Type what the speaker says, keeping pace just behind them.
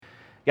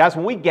Guys,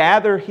 when we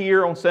gather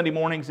here on Sunday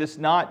mornings, it's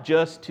not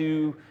just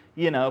to,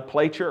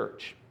 play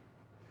church.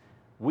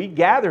 We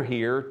gather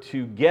here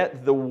to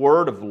get the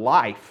word of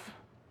life.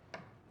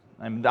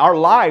 And our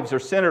lives are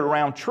centered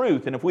around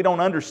truth, and if we don't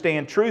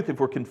understand truth, if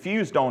we're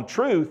confused on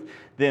truth,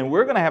 then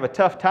we're going to have a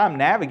tough time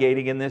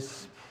navigating in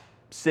this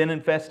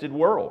sin-infested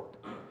world.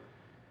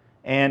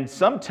 And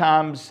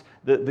sometimes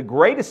the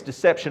greatest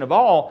deception of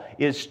all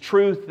is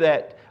truth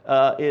that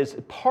is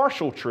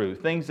partial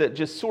truth, things that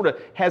just sort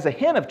of has a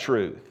hint of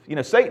truth.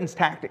 Satan's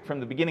tactic from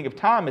the beginning of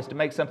time is to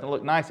make something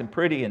look nice and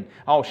pretty and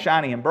all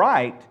shiny and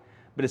bright,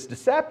 but it's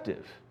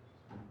deceptive.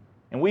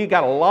 And we've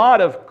got a lot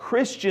of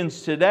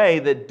Christians today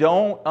that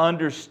don't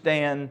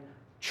understand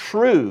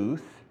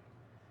truth,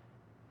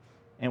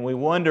 and we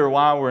wonder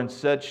why we're in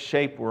such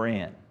shape we're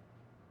in.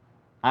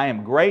 I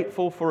am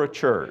grateful for a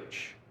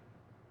church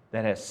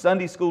that has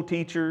Sunday school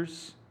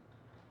teachers,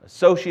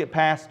 associate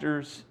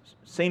pastors,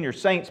 senior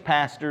saints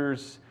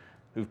pastors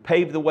who've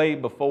paved the way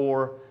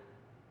before,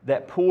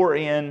 that pour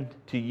in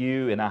to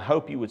you, and I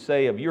hope you would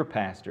say of your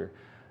pastor,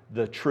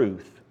 the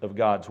truth of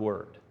God's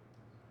Word.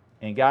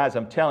 And guys,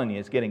 I'm telling you,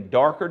 it's getting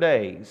darker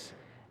days,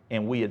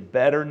 and we had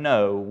better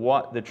know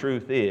what the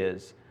truth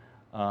is,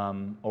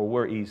 or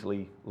we're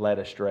easily led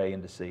astray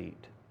and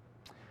deceived.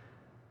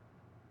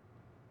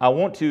 I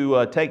want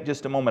to take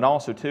just a moment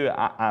also, too.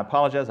 I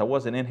apologize, I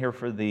wasn't in here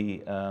for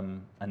the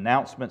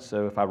announcement,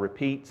 so if I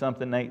repeat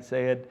something Nate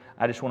said,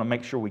 I just want to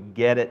make sure we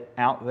get it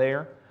out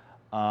there.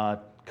 A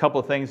couple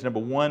of things. Number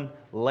one,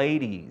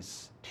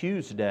 ladies,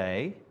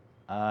 Tuesday,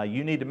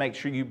 you need to make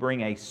sure you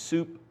bring a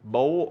soup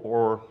bowl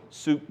or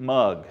soup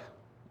mug,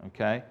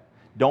 okay?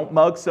 Don't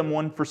mug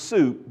someone for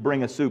soup,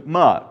 bring a soup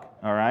mug,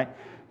 all right?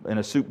 And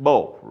a soup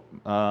bowl.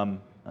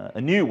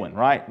 A new one,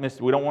 right?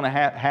 We don't want to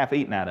half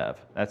eaten out of.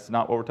 That's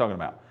not what we're talking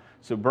about.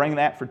 So bring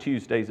that for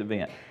Tuesday's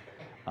event.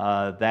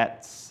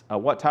 That's,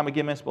 what time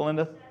again, Miss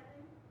Belinda?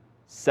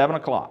 7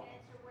 o'clock.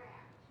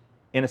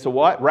 And it's a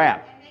what?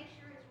 Wrap. And make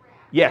sure it's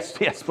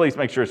wrapped. Yes, please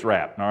make sure it's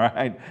wrapped, all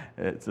right?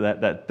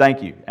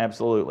 Thank you,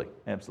 absolutely.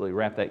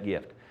 Wrap that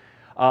gift.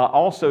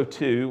 Also,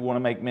 too, want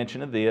to make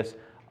mention of this.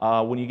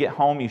 When you get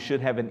home, you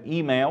should have an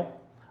email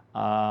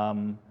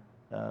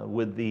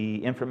with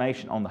the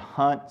information on the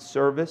hunt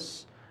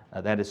service.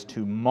 That is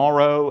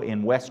tomorrow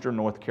in Western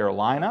North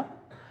Carolina.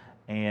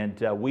 And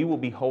we will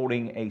be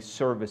holding a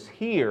service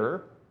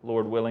here,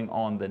 Lord willing,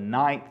 on the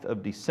 9th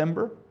of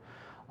December.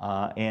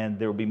 And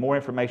there will be more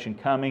information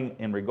coming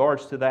in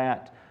regards to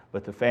that.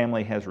 But the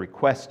family has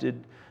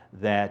requested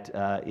that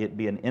it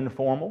be an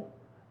informal,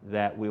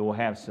 that we will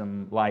have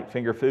some light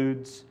finger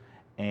foods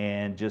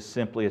and just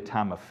simply a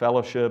time of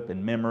fellowship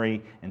and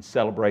memory and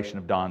celebration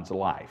of Don's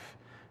life.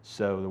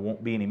 So there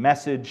won't be any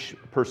message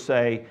per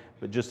se,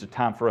 but just a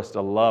time for us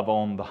to love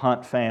on the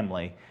Hunt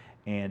family.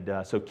 And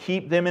so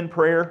keep them in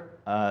prayer.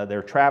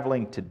 They're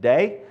traveling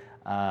today.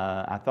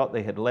 I thought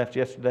they had left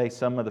yesterday.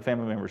 Some of the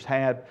family members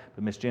had,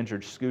 but Miss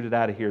Ginger scooted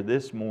out of here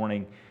this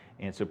morning.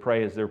 And so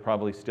pray as they're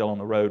probably still on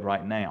the road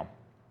right now.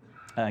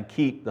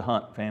 Keep the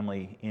Hunt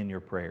family in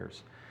your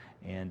prayers.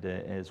 And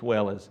as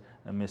well as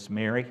Miss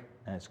Mary,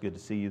 it's good to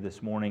see you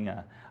this morning.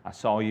 I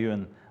saw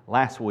you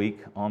last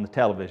week on the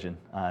television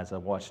as I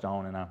watched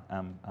on,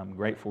 and I'm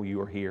grateful you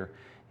are here,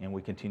 and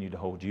we continue to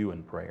hold you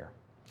in prayer.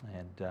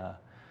 And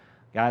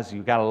guys,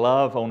 you've got to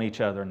love on each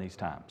other in these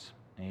times.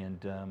 And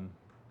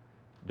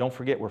don't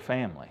forget we're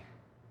family,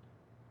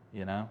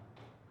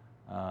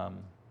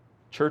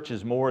 Church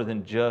is more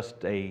than just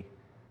a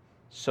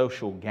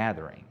social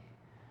gathering.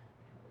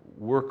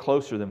 We're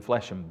closer than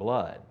flesh and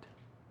blood.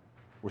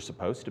 We're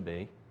supposed to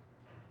be.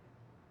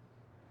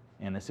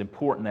 And it's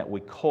important that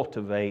we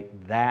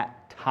cultivate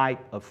that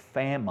type of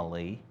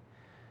family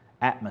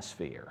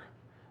atmosphere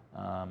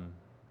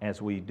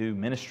as we do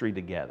ministry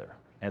together,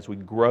 as we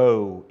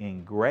grow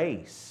in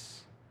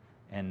grace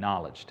and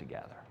knowledge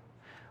together.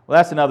 Well,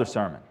 that's another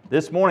sermon.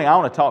 This morning I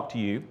want to talk to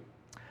you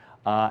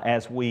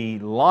as we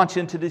launch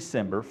into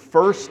December,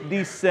 first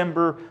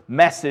December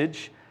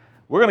message.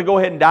 We're going to go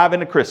ahead and dive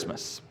into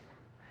Christmas.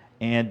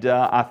 And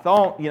I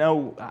thought,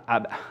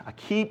 I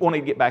keep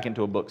wanting to get back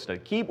into a book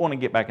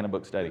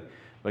study.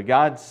 But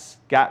God's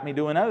got me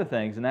doing other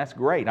things, and that's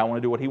great. I want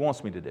to do what He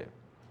wants me to do.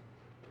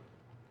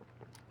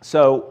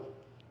 So,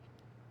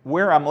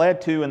 where I'm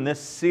led to in this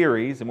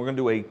series, and we're going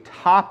to do a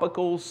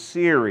topical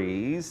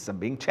series, I'm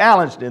being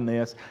challenged in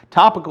this,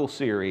 topical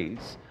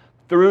series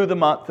through the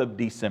month of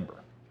December.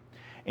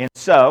 And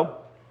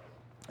so,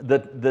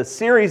 the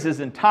series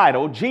is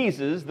entitled,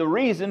 Jesus, the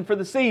Reason for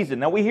the Season.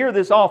 Now, we hear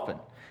this often.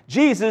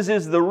 Jesus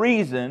is the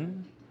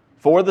reason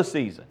for the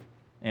season,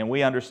 and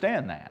we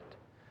understand that.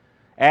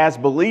 As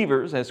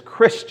believers, as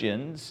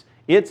Christians,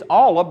 it's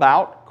all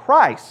about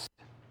Christ.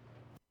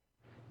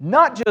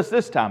 Not just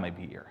this time of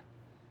year,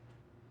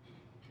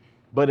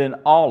 but in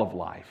all of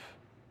life.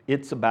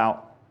 It's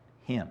about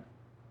Him,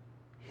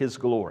 His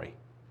glory.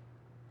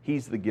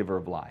 He's the giver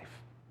of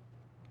life.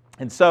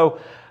 And so,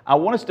 I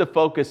want us to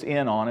focus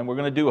in on, and we're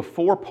going to do a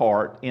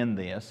 4-part in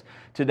this.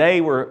 Today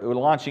we're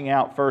launching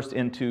out first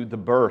into the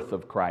birth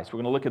of Christ. We're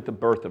going to look at the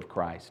birth of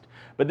Christ.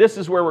 But this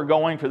is where we're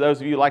going. For those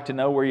of you who like to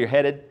know where you're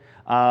headed,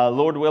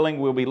 Lord willing,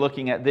 we'll be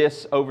looking at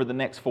this over the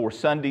next 4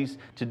 Sundays.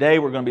 Today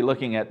we're going to be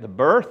looking at the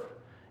birth,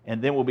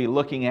 and then we'll be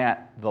looking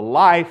at the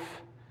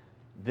life,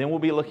 then we'll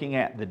be looking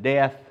at the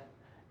death,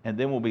 and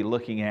then we'll be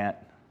looking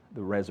at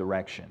the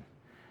resurrection.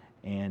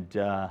 And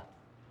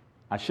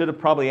I should have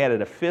probably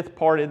added a 5th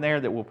part in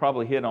there that we'll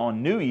probably hit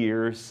on New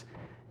Year's,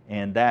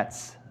 and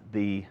that's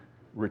the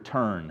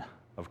return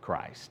of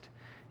Christ.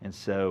 And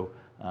so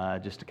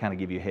just to kind of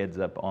give you a heads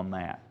up on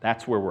that.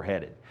 That's where we're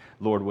headed,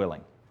 Lord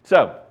willing.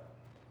 So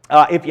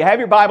if you have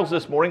your Bibles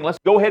this morning, let's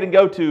go ahead and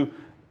go to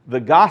the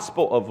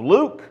Gospel of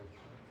Luke,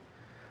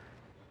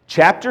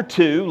 chapter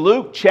 2.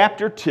 Luke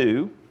chapter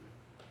 2.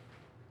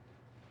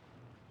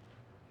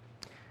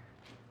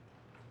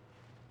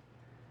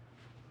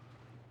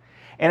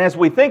 And as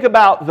we think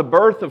about the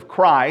birth of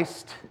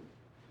Christ,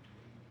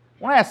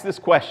 I want to ask this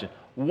question.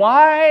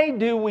 Why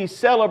do we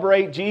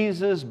celebrate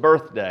Jesus'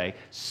 birthday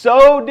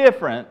so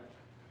different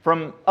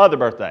from other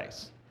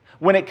birthdays?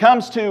 When it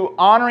comes to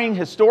honoring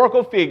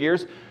historical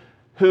figures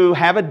who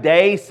have a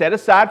day set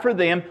aside for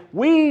them,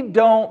 we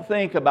don't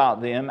think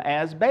about them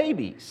as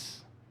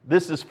babies.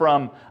 This is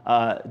from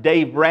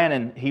Dave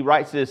Brannon. He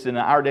writes this in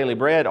an Our Daily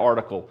Bread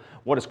article,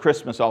 What is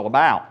Christmas All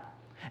About?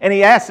 And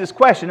he asks this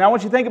question. Now I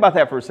want you to think about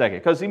that for a second,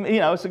 because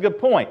it's a good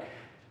point.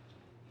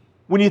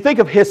 When you think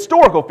of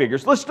historical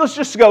figures, let's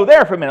just go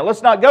there for a minute.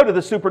 Let's not go to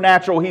the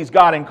supernatural, He's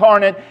God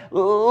incarnate.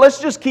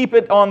 Let's just keep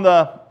it on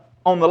the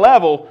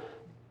level.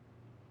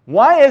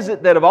 Why is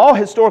it that of all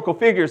historical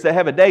figures that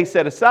have a day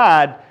set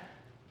aside,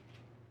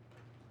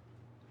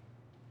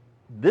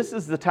 this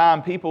is the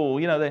time people,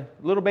 the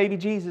little baby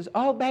Jesus,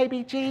 oh,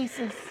 baby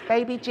Jesus,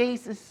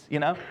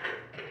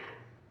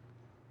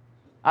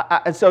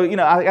 So,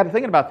 I got to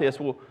thinking about this.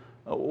 Well,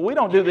 we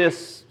don't do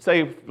this,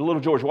 say, for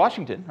little George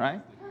Washington, right?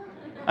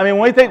 I mean,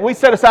 when we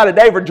set aside a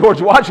day for George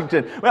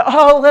Washington, well,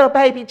 oh, little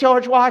baby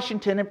George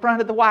Washington in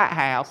front of the White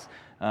House.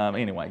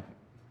 Anyway,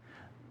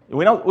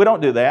 we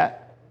don't do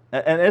that.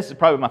 And this is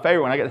probably my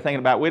favorite one. I got to thinking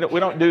about we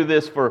don't do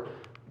this for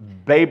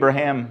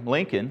Abraham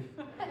Lincoln.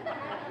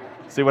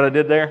 See what I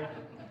did there?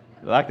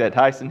 You like that,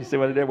 Tyson? You see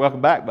what I did?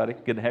 Welcome back, buddy.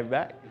 Good to have you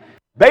back.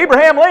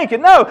 Abraham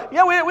Lincoln, no,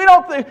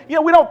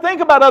 we don't think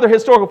about other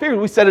historical figures.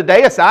 We set a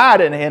day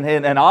aside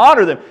and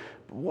honor them.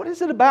 But what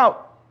is it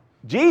about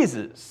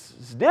Jesus?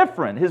 It's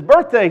different. His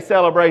birthday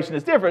celebration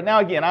is different. Now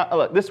again,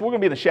 look, we're going to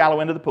be in the shallow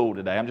end of the pool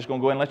today. I'm just going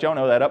to go ahead and let y'all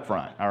know that up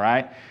front. All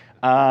right.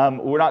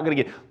 We're not going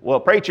to get, well,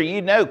 preacher,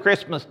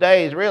 Christmas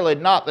Day is really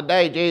not the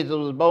day Jesus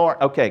was born.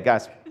 Okay,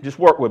 guys, just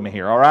work with me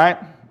here. All right.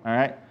 All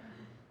right.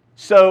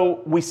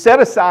 So we set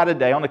aside a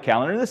day on the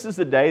calendar. This is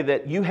the day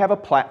that you have a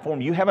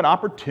platform, you have an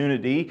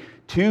opportunity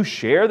to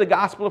share the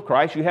gospel of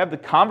Christ. You have the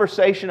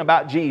conversation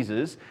about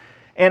Jesus.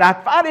 And I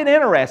find it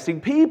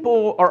interesting.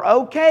 People are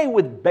okay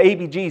with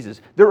baby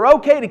Jesus. They're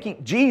okay to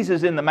keep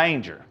Jesus in the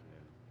manger.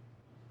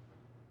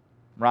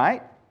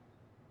 Right?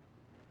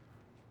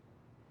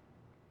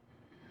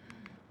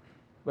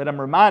 But I'm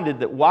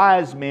reminded that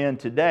wise men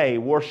today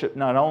worship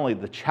not only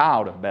the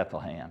child of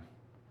Bethlehem,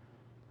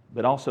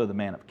 but also the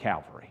man of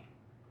Calvary.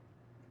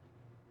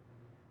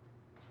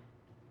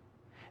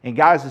 And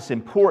guys, it's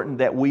important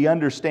that we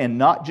understand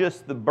not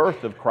just the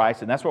birth of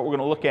Christ, and that's what we're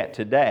going to look at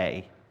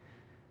today.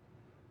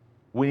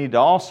 We need to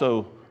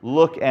also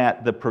look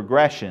at the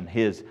progression,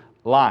 His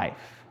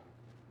life,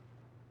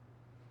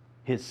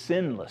 His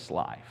sinless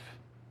life,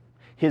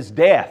 His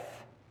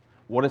death,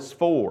 what it's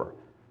for,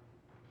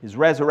 His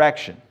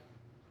resurrection,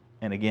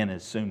 and again,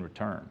 His soon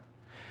return.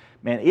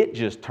 Man, it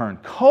just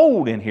turned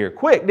cold in here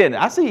quick, didn't it?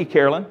 I see you,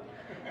 Carolyn.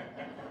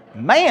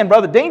 Man,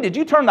 Brother Dean, did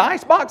you turn the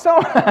icebox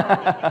on?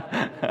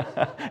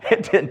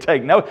 It didn't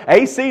take no.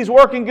 AC's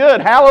working good.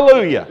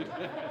 Hallelujah.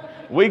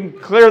 We can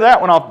clear that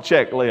one off the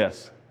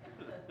checklist.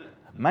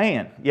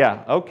 Man,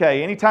 yeah,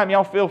 okay. Anytime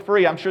y'all feel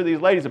free, I'm sure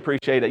these ladies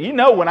appreciate it.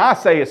 When I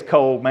say it's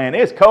cold, man,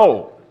 it's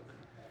cold.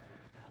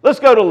 Let's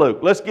go to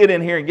Luke. Let's get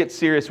in here and get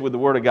serious with the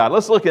Word of God.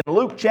 Let's look at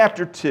Luke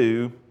chapter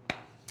 2,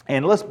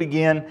 and let's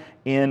begin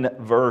in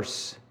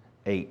verse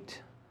 8.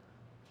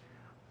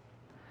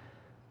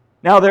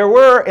 Now there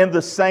were in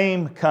the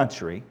same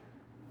country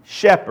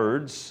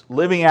shepherds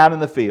living out in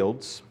the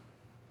fields,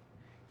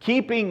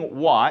 keeping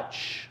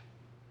watch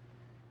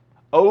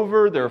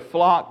over their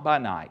flock by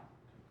night.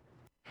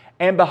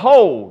 And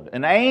behold,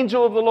 an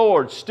angel of the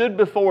Lord stood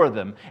before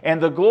them,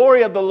 and the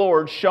glory of the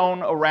Lord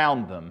shone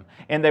around them,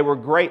 and they were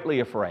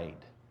greatly afraid.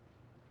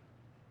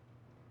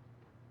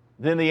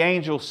 Then the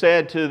angel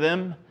said to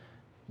them,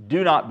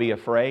 "Do not be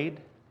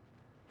afraid,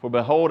 for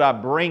behold, I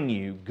bring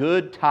you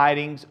good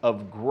tidings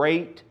of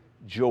great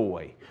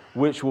joy,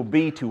 which will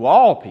be to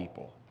all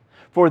people.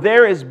 For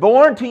there is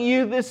born to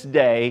you this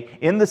day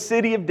in the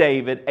city of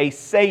David a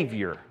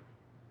Savior,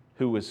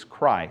 who is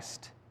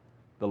Christ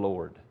the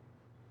Lord.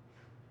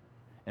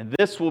 And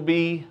this will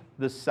be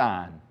the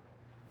sign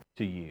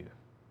to you.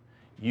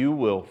 You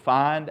will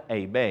find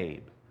a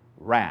babe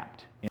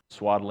wrapped in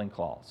swaddling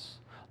cloths,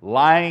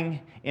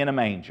 lying in a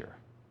manger.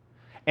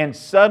 And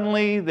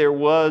suddenly there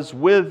was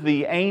with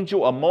the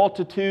angel a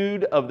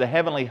multitude of the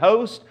heavenly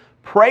host,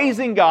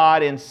 praising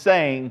God and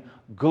saying,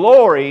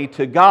 Glory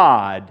to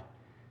God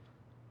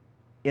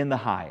in the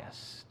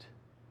highest,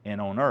 and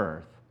on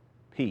earth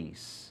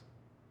peace,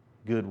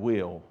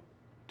 goodwill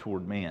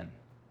toward men.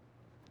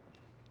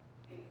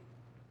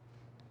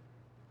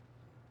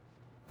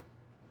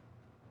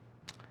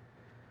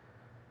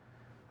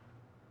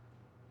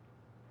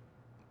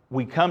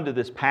 We come to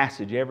this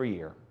passage every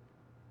year,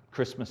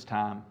 Christmas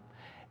time,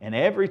 and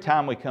every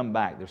time we come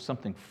back, there's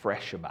something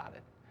fresh about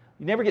it.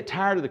 You never get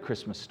tired of the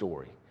Christmas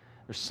story.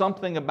 There's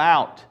something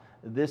about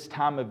this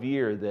time of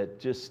year that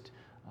just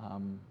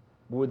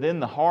within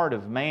the heart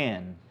of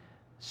man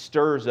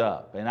stirs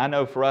up. And I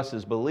know for us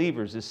as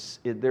believers,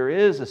 there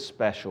is a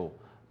special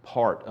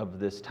part of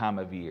this time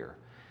of year.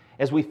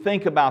 As we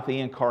think about the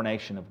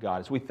incarnation of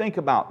God, as we think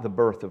about the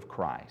birth of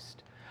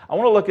Christ, I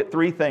want to look at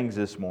three things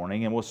this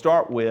morning, and we'll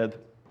start with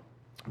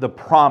the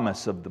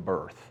promise of the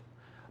birth.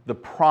 The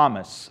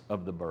promise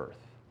of the birth.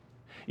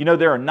 You know,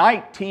 there are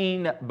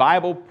 19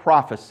 Bible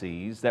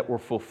prophecies that were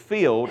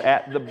fulfilled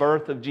at the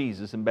birth of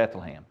Jesus in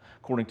Bethlehem,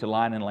 according to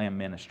Lion and Lamb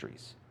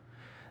Ministries.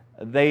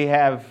 They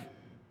have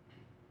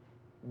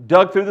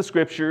dug through the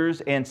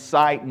Scriptures and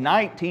cite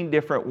 19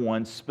 different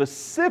ones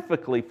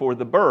specifically for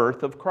the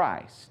birth of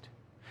Christ.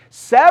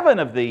 7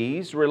 of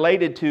these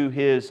related to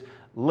His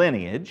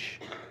lineage,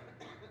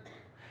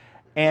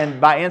 and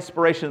by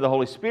inspiration of the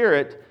Holy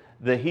Spirit,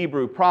 the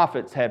Hebrew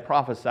prophets had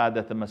prophesied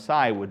that the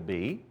Messiah would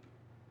be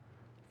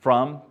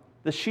from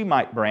the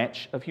Shemite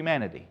branch of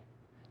humanity,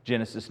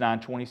 Genesis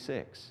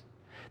 9:26.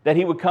 That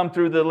He would come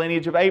through the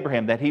lineage of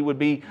Abraham, that He would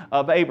be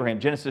of Abraham,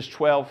 Genesis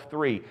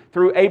 12:3.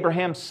 Through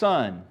Abraham's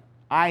son,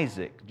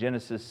 Isaac,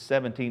 Genesis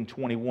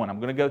 17:21. I'm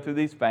going to go through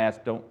these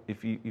fast.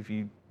 If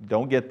you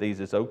don't get these,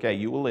 it's okay,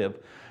 you will live.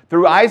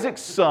 Through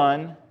Isaac's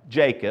son,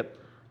 Jacob,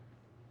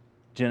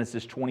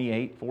 Genesis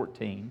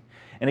 28:14.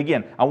 And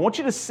again, I want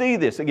you to see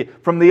this. Again,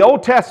 from the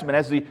Old Testament,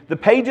 as the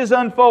pages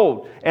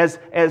unfold, as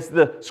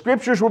the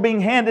Scriptures were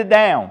being handed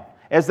down,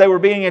 as they were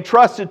being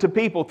entrusted to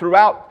people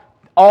throughout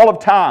all of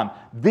time,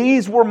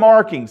 these were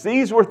markings,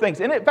 these were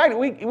things. And in fact,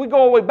 we go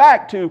all the way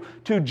back to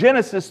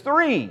Genesis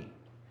 3,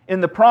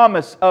 in the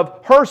promise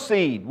of her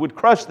seed would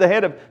crush the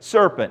head of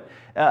serpent.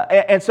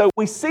 And so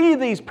we see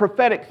these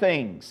prophetic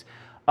things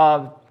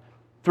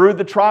through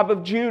the tribe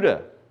of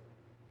Judah.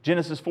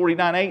 Genesis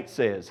 49:8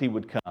 says He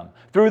would come.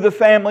 Through the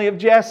family of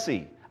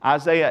Jesse,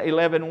 Isaiah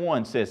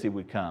 11:1 says He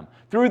would come.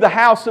 Through the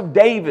house of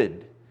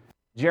David,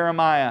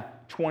 Jeremiah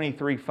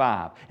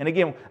 23:5. And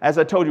again, as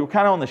I told you, we're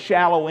kind of on the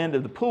shallow end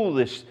of the pool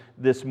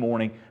this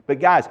morning.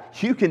 But guys,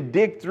 you can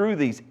dig through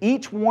these.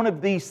 Each one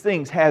of these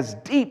things has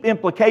deep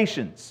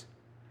implications.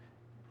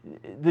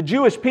 The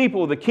Jewish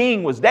people, the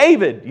king was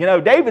David. You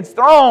know, David's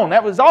throne.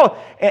 That was all.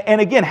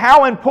 And again,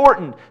 how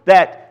important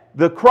that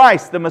the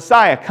Christ, the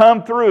Messiah,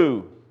 come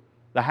through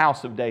the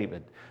house of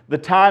David. The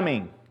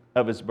timing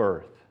of His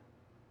birth,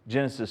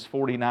 Genesis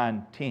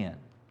 49:10.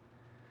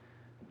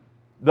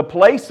 The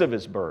place of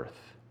His birth,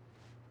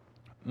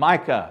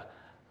 Micah,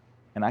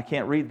 and I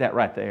can't read that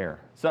right there.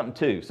 Something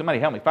 2. Somebody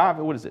help me. 5,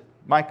 what is it?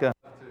 Micah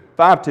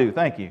 5:2.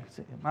 Thank you.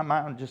 See, my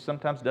mind just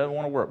sometimes doesn't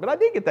want to work. But I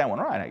did get that one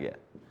right, I guess.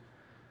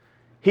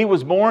 He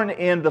was born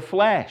in the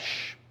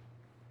flesh,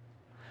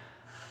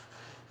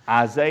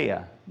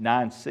 Isaiah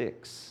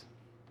 9:6.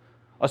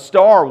 A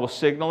star will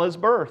signal His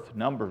birth,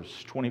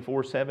 Numbers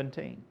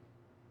 24:17.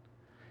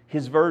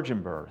 His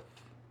virgin birth,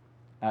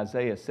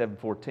 Isaiah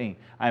 7:14.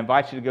 I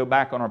invite you to go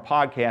back on our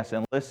podcast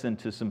and listen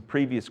to some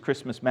previous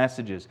Christmas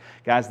messages.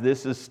 Guys,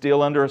 this is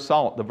still under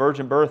assault. The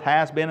virgin birth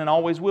has been and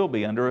always will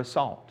be under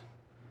assault.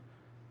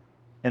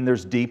 And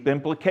there's deep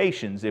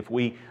implications if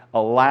we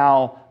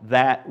allow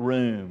that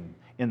room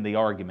in the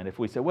argument. If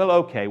we say, well,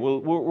 okay,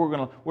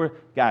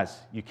 guys,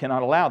 you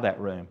cannot allow that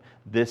room.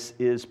 This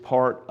is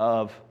part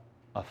of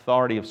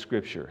authority of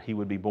Scripture. He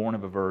would be born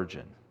of a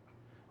virgin.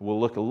 We'll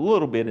look a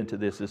little bit into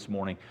this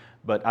morning,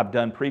 but I've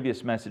done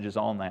previous messages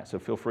on that, so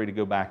feel free to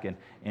go back and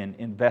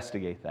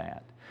investigate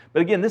that.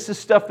 But again, this is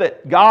stuff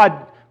that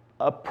God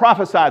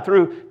prophesied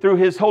through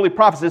His holy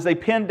prophets as they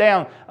pinned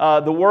down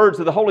the words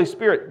of the Holy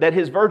Spirit, that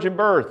His virgin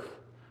birth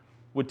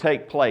would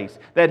take place,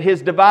 that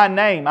His divine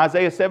name,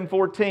 Isaiah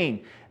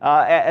 7:14,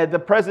 at the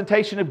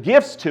presentation of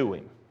gifts to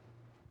Him.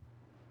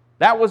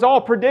 That was all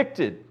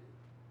predicted.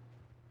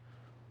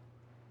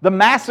 The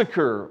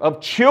massacre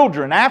of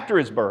children after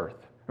His birth.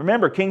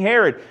 Remember, King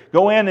Herod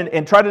go in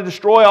and try to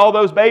destroy all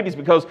those babies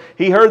because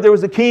he heard there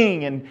was a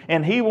king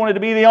and he wanted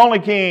to be the only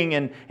king.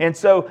 And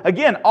so,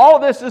 again, all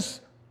of this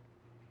is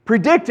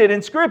predicted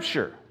in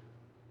Scripture.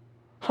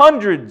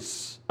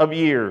 Hundreds of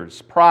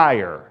years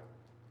prior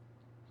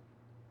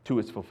to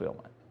its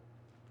fulfillment.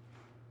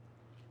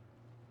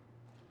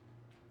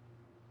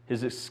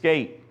 His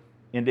escape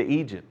into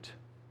Egypt,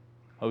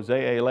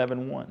 Hosea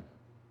 11:1.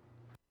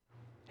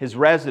 His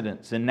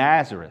residence in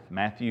Nazareth,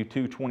 Matthew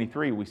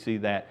 2:23, we see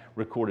that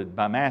recorded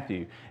by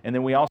Matthew. And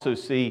then we also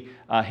see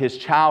His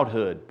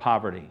childhood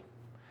poverty.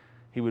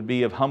 He would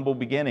be of humble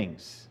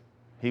beginnings.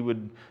 He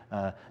would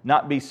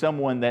not be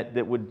someone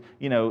that would,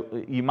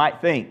 you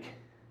might think,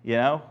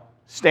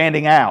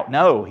 standing out.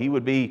 No, he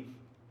would be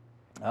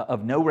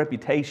of no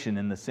reputation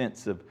in the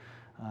sense of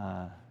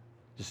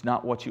just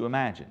not what you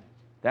imagine.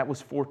 That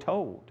was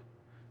foretold.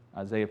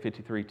 Isaiah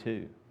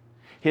 53:2.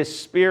 His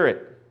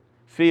Spirit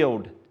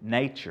filled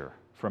nature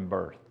from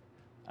birth.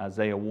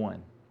 Isaiah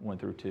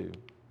 1:1-2.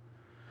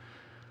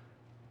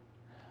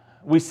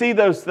 We see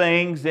those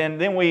things, and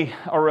then we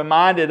are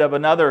reminded of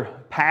another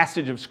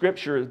passage of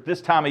Scripture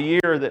this time of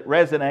year that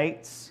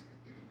resonates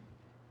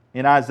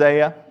in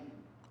Isaiah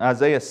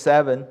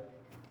 7.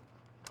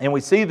 And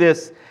we see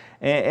this,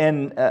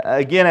 and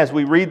again, as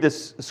we read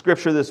this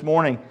Scripture this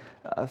morning,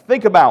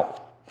 think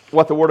about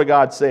what the Word of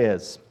God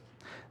says.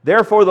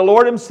 Therefore the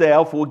Lord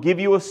Himself will give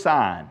you a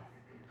sign.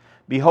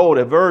 Behold,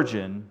 a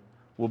virgin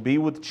will be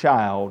with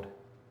child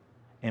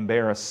and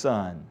bear a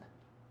son,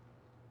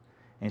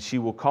 and she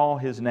will call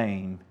His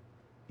name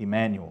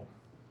Emmanuel.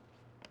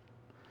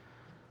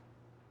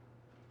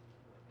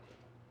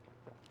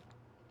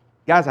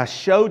 Guys, I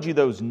showed you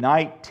those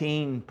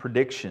 19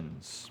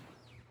 predictions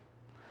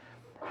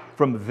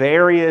from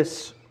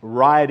various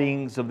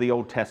writings of the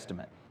Old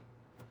Testament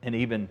and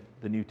even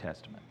the New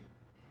Testament,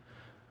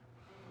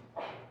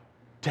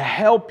 to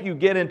help you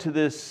get into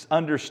this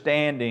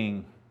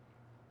understanding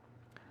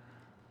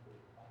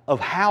of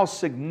how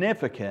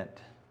significant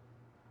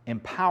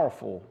and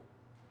powerful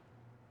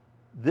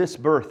this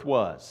birth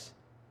was.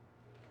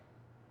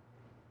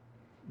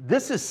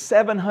 This is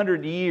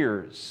 700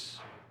 years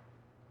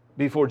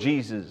before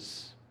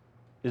Jesus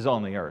is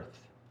on the earth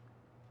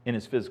in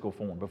His physical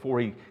form, before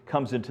He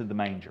comes into the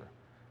manger.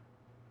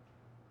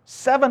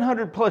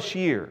 700 plus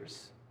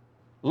years.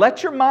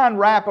 Let your mind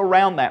wrap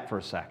around that for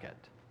a second.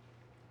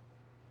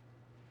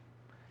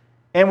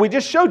 And we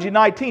just showed you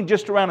 19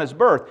 just around His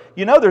birth.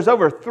 There's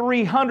over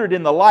 300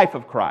 in the life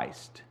of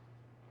Christ.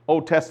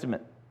 Old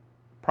Testament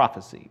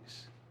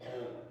prophecies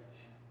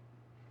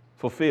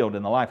fulfilled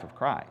in the life of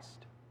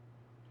Christ.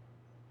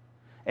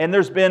 And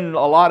there's been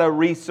a lot of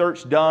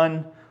research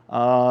done.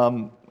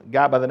 A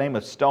guy by the name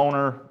of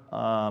Stoner,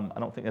 I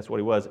don't think that's what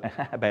he was.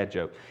 Bad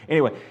joke.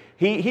 Anyway,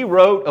 he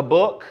wrote a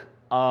book,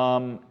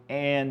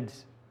 and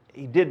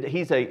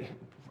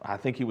I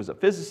think he was a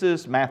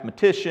physicist,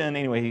 mathematician.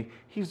 Anyway,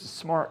 he's a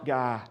smart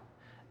guy.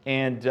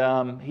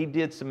 And he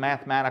did some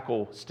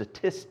mathematical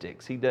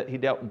statistics. He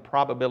dealt in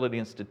probability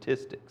and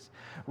statistics.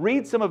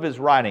 Read some of his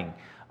writing.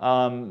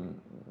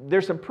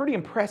 There's some pretty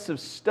impressive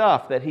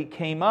stuff that he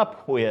came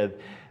up with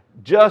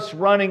just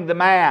running the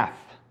math.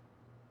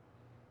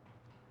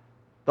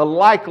 The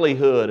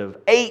likelihood of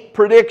 8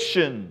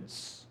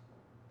 predictions,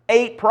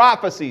 8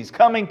 prophecies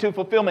coming to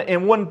fulfillment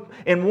in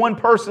one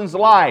person's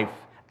life.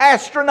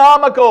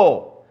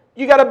 Astronomical.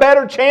 You got a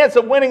better chance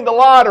of winning the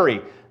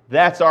lottery.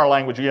 That's our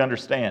language we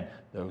understand.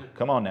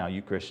 Come on now,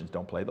 you Christians,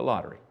 don't play the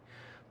lottery.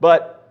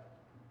 But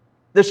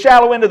the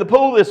shallow end of the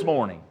pool this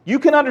morning, you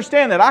can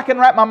understand that. I can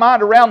wrap my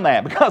mind around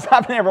that because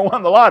I've never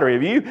won the lottery.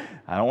 Have you?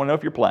 I don't want to know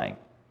if you're playing.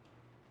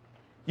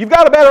 You've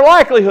got a better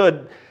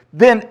likelihood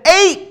than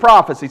 8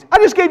 prophecies. I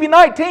just gave you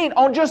 19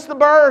 on just the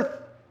birth.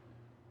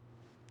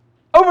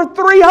 Over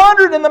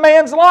 300 in the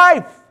man's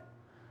life.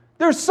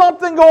 There's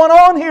something going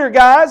on here,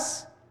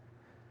 guys.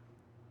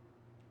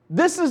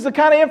 This is the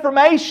kind of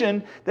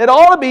information that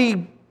ought to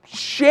be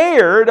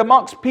shared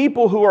amongst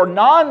people who are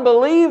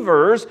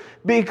non-believers,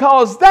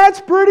 because that's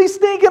pretty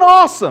stinking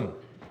awesome.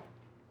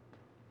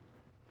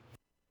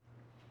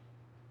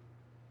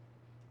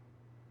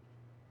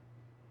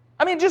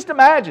 I mean, just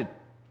imagine.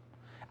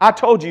 I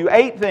told you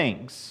 8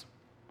 things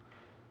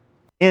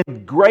in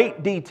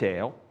great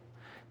detail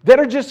that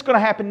are just going to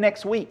happen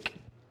next week.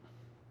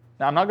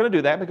 Now, I'm not going to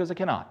do that because I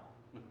cannot.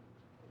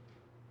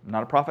 I'm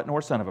not a prophet nor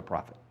a son of a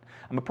prophet.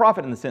 I'm a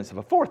prophet in the sense of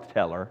a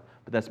foreteller,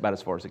 but that's about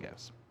as far as it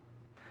goes.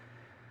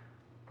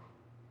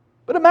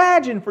 But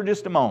imagine for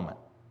just a moment.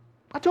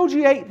 I told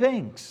you 8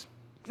 things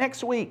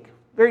next week,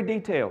 very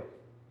detailed.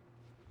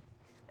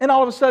 And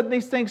all of a sudden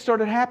these things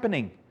started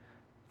happening,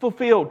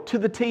 fulfilled to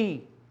the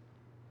T.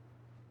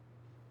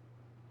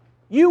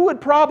 You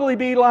would probably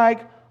be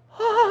like,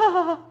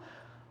 ah.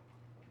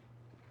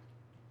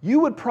 You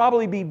would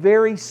probably be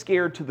very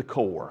scared to the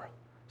core.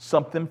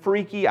 Something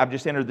freaky. I've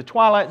just entered the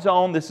twilight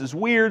zone. This is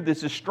weird.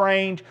 This is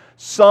strange.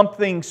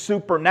 Something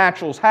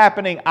supernatural is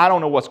happening. I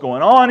don't know what's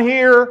going on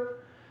here.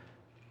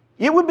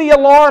 It would be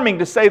alarming,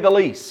 to say the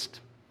least.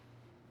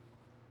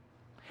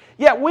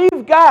 Yet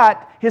we've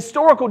got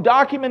historical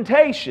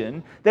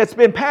documentation that's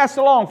been passed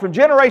along from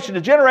generation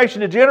to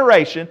generation to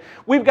generation.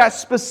 We've got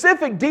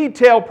specific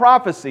detailed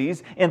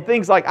prophecies in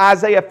things like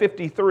Isaiah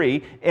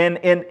 53 and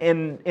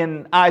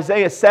in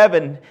Isaiah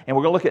 7, and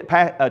we're going to look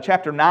at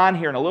chapter 9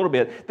 here in a little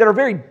bit, that are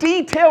very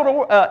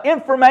detailed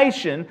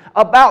information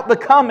about the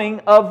coming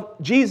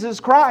of Jesus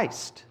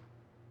Christ.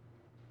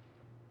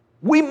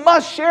 We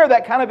must share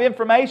that kind of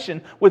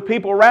information with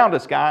people around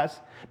us,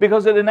 guys,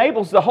 because it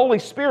enables the Holy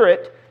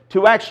Spirit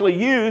to actually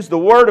use the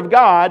Word of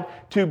God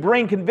to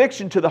bring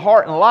conviction to the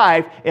heart and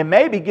life, and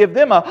maybe give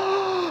them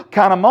a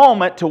kind of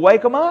moment to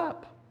wake them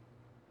up.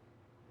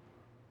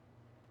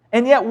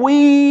 And yet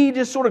we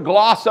just sort of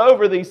gloss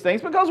over these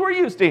things because we're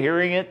used to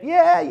hearing it.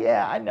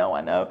 Yeah, I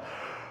know.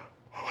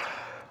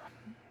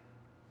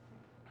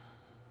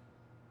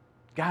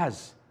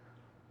 Guys,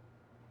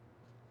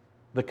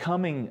 the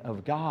coming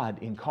of God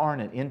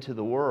incarnate into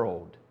the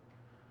world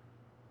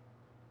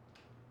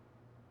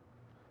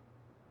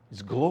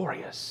is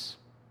glorious.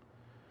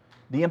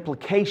 The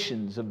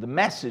implications of the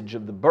message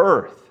of the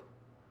birth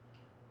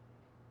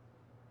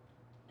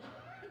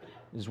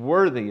is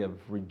worthy of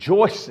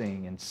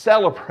rejoicing and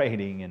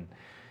celebrating and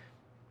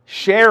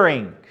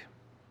sharing.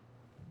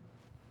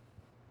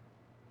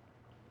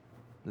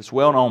 This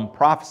well-known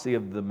prophecy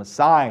of the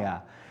Messiah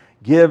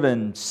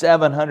given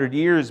 700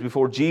 years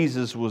before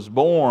Jesus was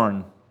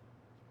born.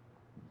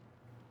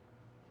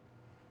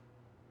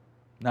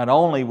 Not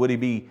only would He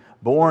be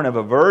born of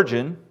a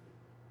virgin,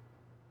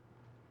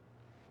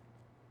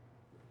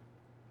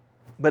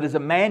 but as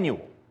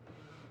Emmanuel,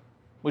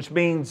 which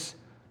means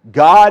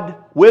God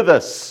with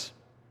us.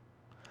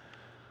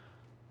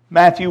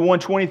 Matthew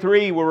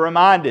 1:23, we're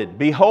reminded,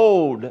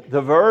 "Behold,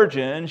 the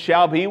virgin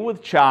shall be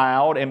with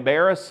child and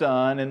bear a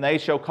son, and they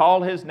shall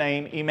call His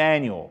name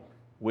Emmanuel,"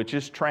 which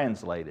is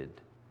translated,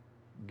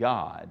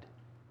 God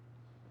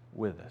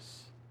with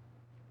us.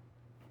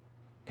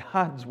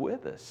 God's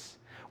with us.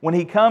 When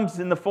He comes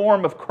in the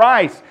form of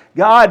Christ,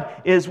 God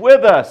is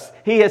with us.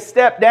 He has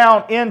stepped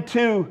down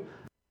into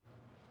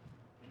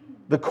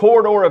the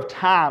corridor of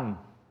time.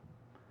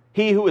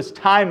 He who is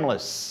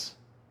timeless.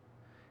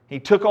 He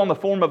took on the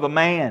form of a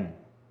man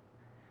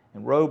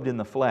and robed in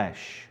the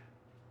flesh.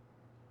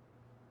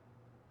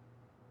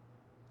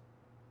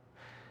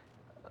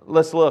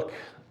 Let's look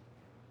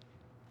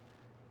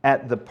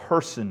at the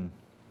person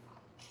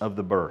of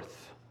the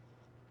birth.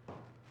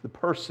 The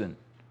person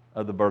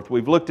of the birth.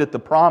 We've looked at the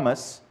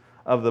promise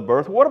of the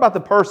birth. What about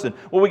the person?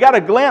 Well, we got a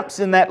glimpse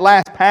in that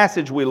last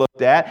passage we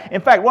looked at. In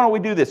fact, why don't we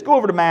do this? Go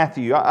over to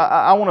Matthew.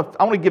 I want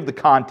to give the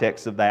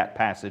context of that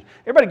passage.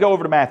 Everybody go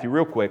over to Matthew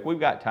real quick. We've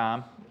got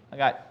time. I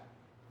got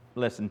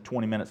less than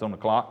 20 minutes on the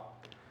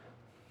clock.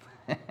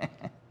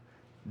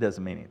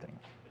 Doesn't mean anything.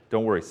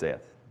 Don't worry,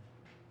 Seth.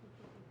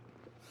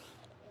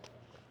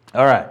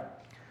 All right.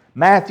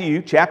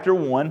 Matthew chapter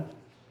 1,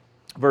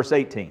 verse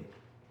 18.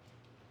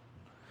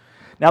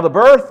 Now the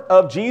birth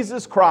of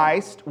Jesus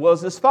Christ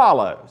was as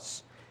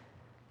follows.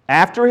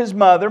 After His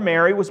mother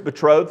Mary was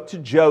betrothed to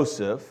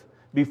Joseph,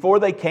 before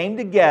they came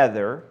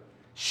together,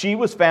 she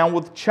was found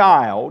with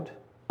child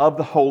of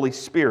the Holy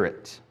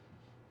Spirit.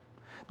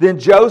 Then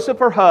Joseph,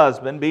 her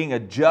husband, being a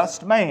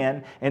just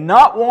man and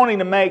not wanting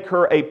to make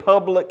her a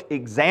public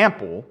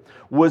example,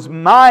 was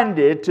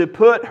minded to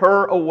put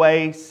her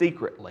away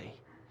secretly.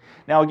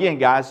 Now again,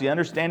 guys, the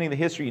understanding of the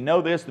history, you know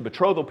this, the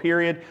betrothal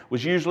period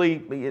was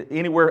usually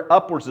anywhere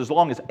upwards as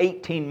long as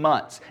 18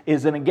 months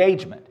is an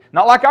engagement.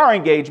 Not like our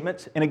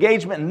engagements. An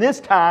engagement in this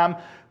time,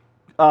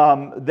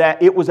 that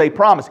it was a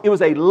promise. It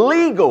was a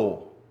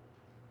legal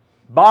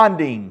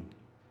bonding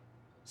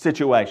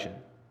situation.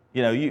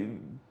 You know,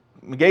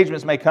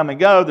 engagements may come and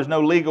go. There's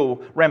no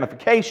legal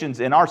ramifications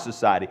in our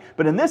society.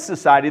 But in this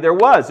society, there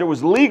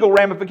was legal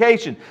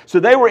ramification. So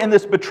they were in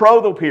this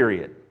betrothal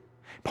period.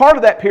 Part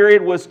of that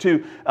period was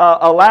to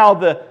allow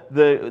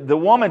the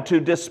woman to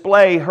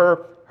display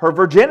her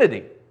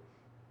virginity.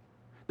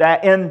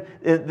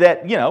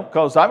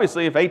 Because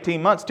obviously if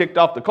 18 months ticked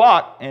off the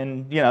clock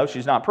and,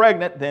 she's not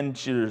pregnant, then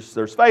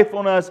there's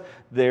faithfulness,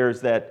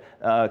 there's that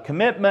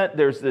commitment,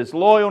 there's this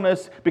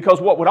loyalness. Because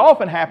what would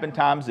often happen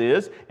times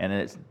is, and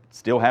it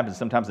still happens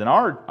sometimes in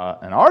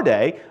our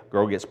day,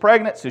 girl gets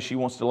pregnant, so she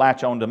wants to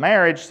latch on to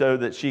marriage so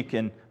that she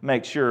can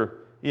make sure,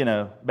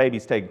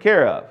 baby's taken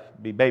care of,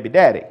 be baby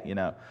daddy,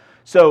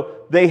 So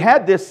they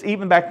had this,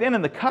 even back then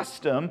in the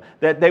custom,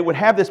 that they would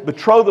have this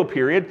betrothal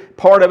period,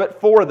 part of it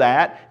for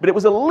that, but it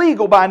was a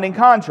legal binding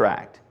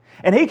contract.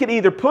 And he could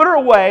either put her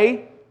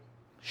away,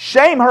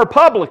 shame her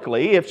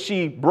publicly if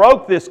she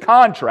broke this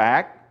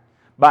contract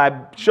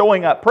by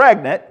showing up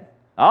pregnant.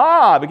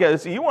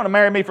 Because you want to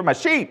marry me for my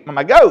sheep,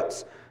 my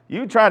goats.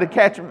 You try to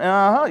catch them.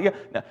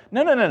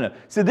 No.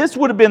 So this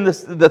would have been the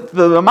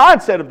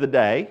mindset of the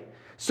day.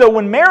 So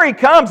when Mary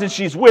comes and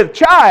she's with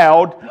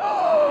child,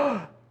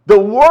 the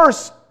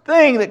worst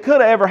thing that could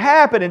have ever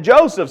happened in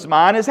Joseph's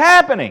mind is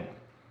happening.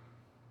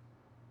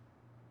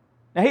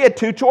 Now he had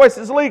two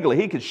choices legally.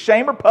 He could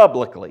shame her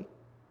publicly,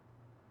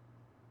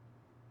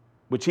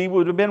 which he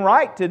would have been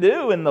right to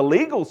do in the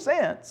legal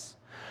sense.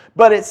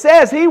 But it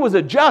says he was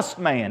a just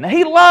man. Now,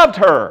 he loved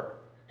her.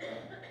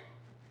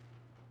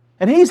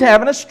 And he's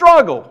having a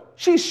struggle.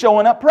 She's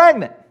showing up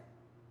pregnant.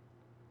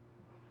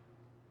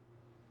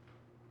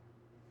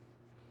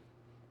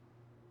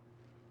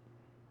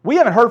 We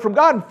haven't heard from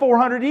God in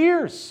 400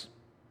 years.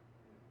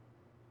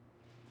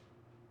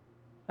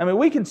 I mean,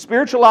 we can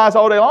spiritualize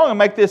all day long and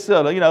make this,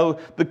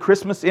 the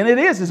Christmas, and it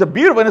is. It's a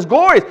beautiful and it's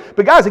glorious.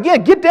 But guys,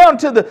 again, get down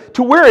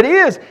to where it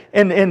is,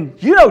 and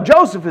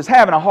Joseph is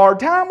having a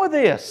hard time with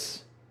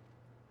this.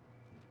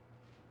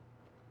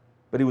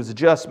 But he was a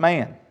just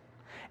man.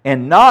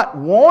 And not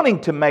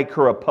wanting to make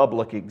her a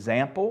public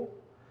example,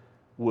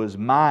 was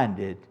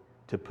minded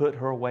to put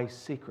her away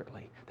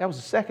secretly. That was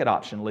the second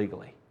option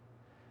legally.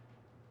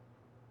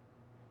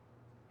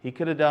 He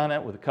could have done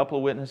it with a couple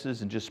of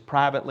witnesses and just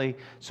privately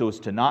so as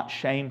to not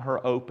shame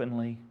her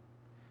openly.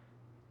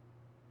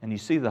 And you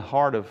see the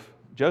heart of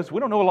Joseph. We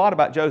don't know a lot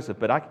about Joseph,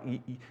 but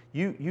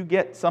you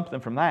get something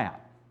from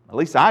that. At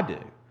least I do.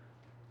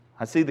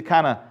 I see the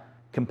kind of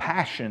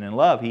compassion and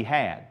love he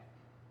had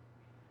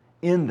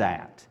in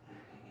that.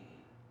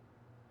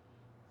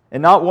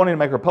 And not wanting to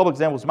make her public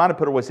examples, might have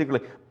put her away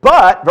secretly.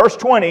 But, verse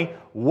 20,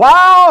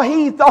 while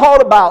he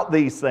thought about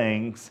these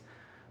things,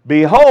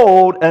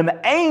 behold, an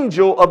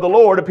angel of the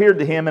Lord appeared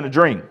to him in a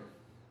dream,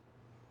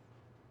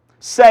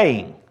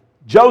 saying,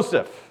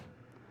 Joseph,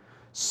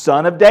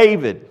 son of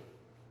David.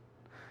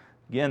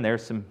 Again,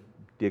 there's some,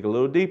 dig a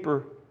little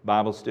deeper,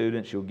 Bible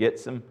students, you'll get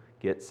some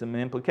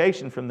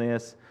implication from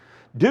this.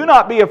 Do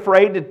not be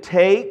afraid to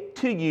take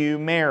to you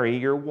Mary,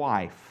 your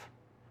wife,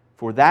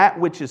 for that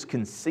which is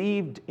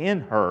conceived in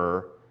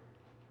her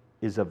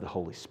is of the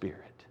Holy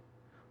Spirit.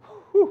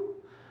 Whew.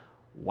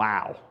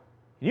 Wow.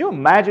 Can you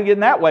imagine getting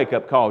that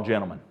wake-up call,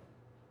 gentlemen?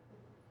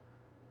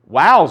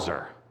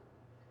 Wowzer.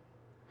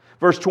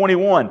 Verse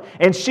 21,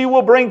 and she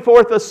will bring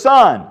forth a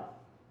son,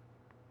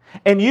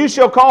 and you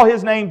shall call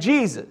his name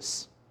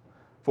Jesus,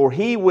 for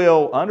he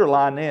will,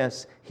 underline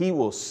this, he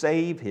will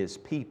save his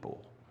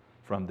people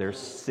from their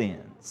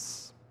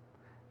sins.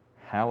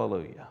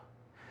 Hallelujah.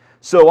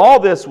 So all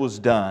this was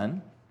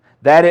done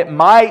that it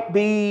might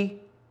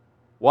be,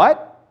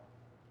 what?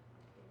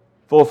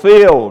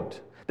 Fulfilled.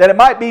 That it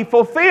might be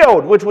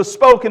fulfilled, which was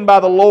spoken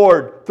by the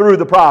Lord through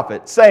the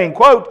prophet, saying,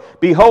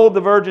 quote, behold,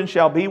 the virgin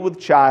shall be with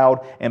child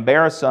and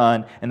bear a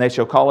son, and they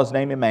shall call his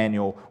name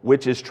Emmanuel,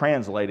 which is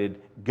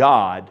translated,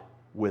 God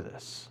with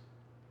us.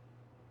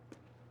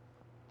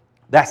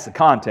 That's the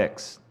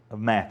context of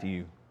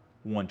Matthew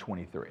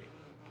 1:23.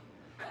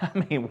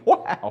 I mean,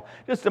 wow.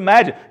 Just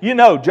imagine. You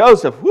know,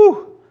 Joseph,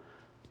 whew.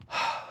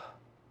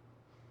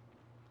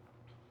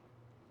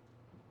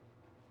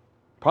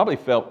 Probably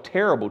felt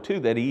terrible, too,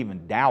 that he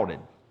even doubted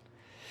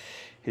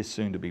his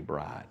soon-to-be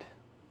bride.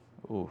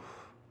 Oof.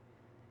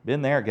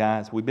 Been there,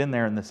 guys. We've been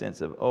there in the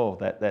sense of, oh,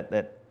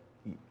 that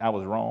I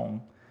was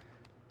wrong.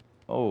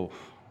 Oh,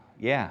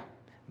 yeah.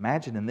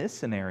 Imagine in this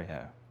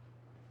scenario.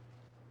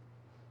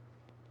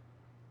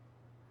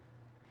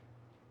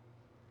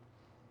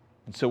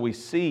 And so we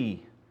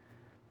see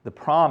the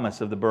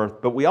promise of the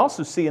birth, but we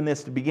also see in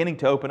this the beginning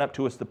to open up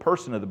to us the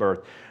person of the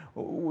birth.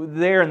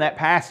 There in that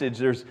passage,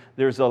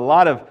 there's a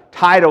lot of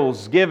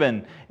titles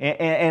given,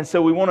 and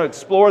so we want to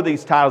explore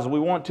these titles. We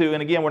want to,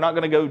 and again, we're not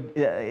going to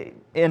go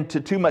into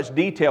too much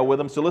detail with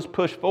them, so let's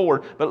push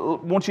forward. But I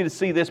want you to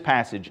see this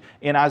passage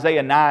in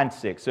Isaiah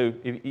 9:6. So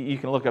if you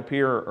can look up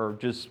here or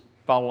just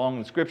follow along in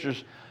the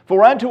Scriptures.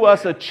 For unto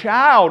us a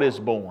child is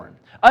born,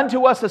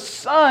 unto us a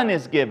son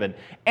is given,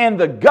 and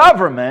the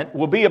government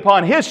will be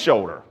upon his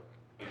shoulder.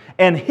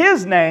 And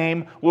his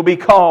name will be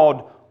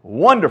called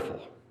Wonderful,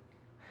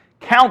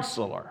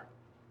 Counselor,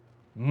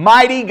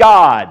 Mighty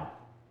God,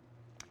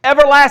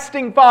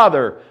 Everlasting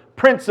Father,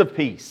 Prince of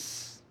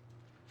Peace.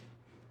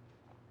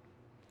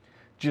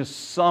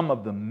 Just some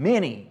of the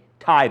many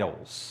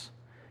titles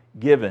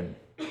given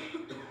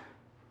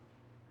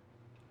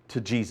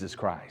to Jesus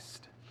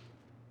Christ.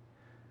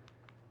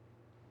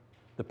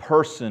 The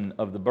person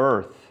of the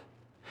birth.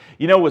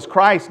 You know, as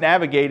Christ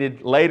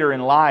navigated later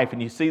in life,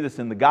 and you see this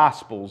in the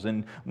Gospels,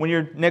 and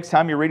when next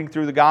time you're reading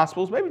through the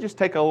Gospels, maybe just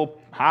take a little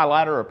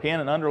highlighter or a pen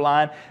and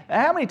underline.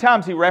 How many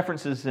times he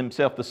references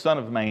himself, the Son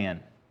of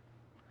Man?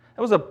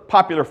 That was a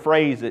popular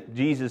phrase that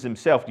Jesus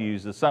himself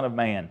used, the Son of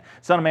Man.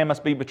 The Son of Man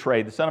must be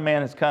betrayed. The Son of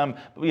Man has come.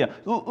 You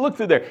know, look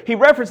through there. He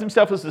referenced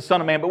himself as the Son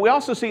of Man, but we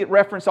also see it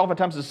referenced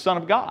oftentimes as the Son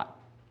of God.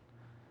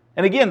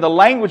 And again, the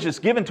language that's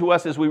given to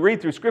us as we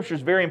read through Scripture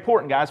is very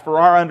important, guys, for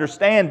our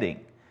understanding.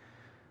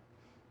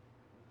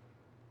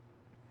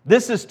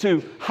 This is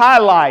to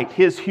highlight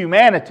His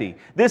humanity.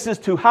 This is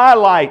to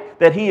highlight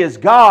that He is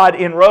God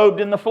enrobed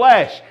in the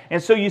flesh.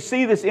 And so you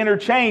see this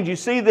interchange. You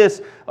see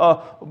this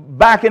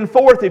back and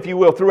forth, if you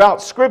will,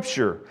 throughout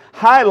Scripture,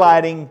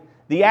 highlighting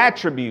the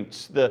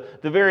attributes, the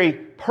very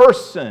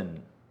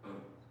person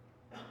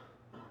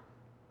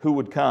who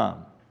would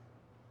come.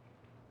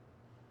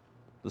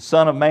 The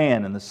Son of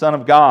Man and the Son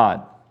of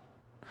God.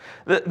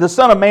 The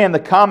Son of Man, the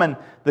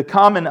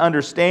common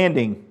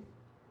understanding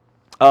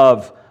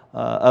of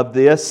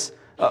this,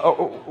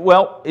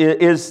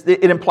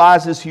 it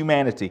implies His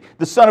humanity.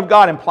 The Son of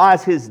God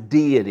implies His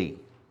deity.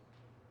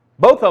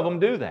 Both of them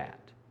do that.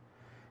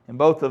 And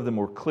both of them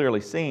were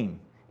clearly seen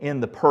in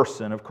the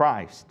person of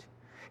Christ.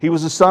 He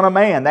was the Son of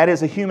Man, that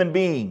is a human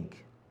being.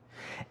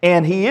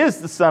 And He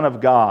is the Son of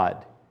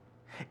God,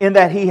 in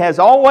that He has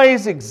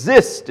always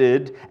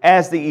existed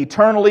as the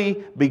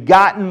eternally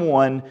begotten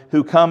one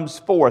who comes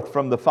forth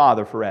from the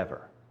Father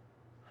forever.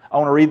 I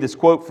want to read this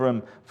quote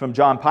from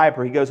John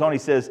Piper. He goes on, he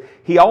says,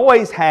 He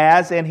always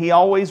has and He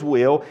always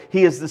will.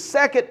 He is the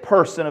second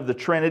person of the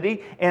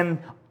Trinity and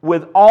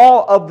with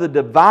all of the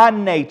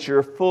divine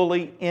nature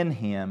fully in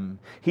Him.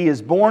 He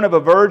is born of a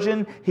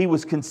virgin. He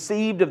was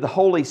conceived of the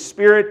Holy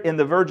Spirit in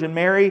the Virgin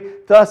Mary.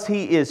 Thus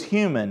He is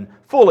human,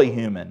 fully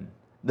human.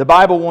 The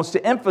Bible wants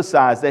to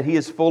emphasize that He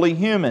is fully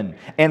human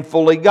and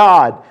fully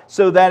God,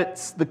 so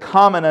that's the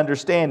common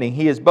understanding.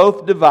 He is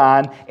both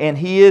divine and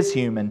He is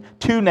human.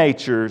 Two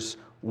natures,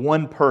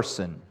 one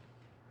person.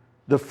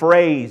 The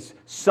phrase,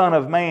 Son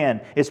of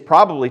Man, is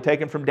probably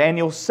taken from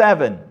Daniel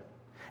 7.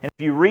 And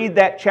if you read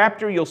that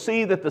chapter, you'll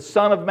see that the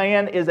Son of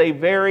Man is a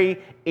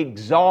very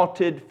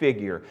exalted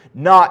figure.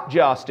 Not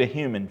just a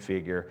human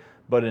figure,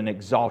 but an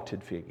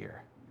exalted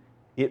figure.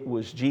 It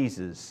was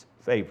Jesus'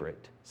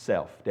 favorite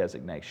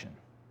self-designation.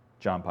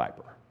 John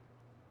Piper.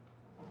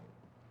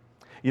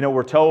 You know,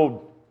 we're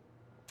told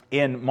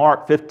in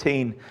Mark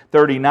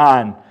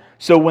 15:39,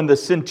 so when the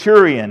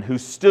centurion who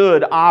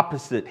stood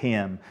opposite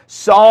him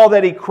saw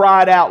that he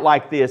cried out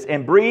like this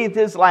and breathed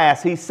his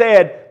last, he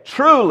said,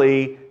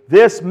 "Truly,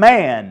 this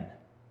man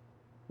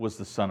was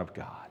the Son of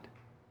God."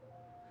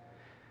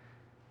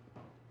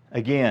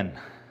 Again,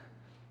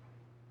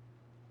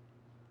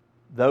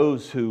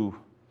 those who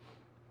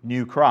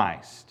knew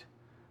Christ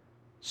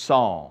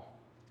saw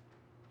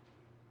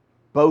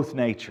both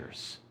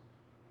natures.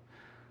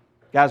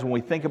 Guys, when we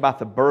think about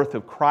the birth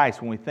of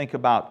Christ, when we think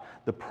about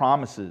the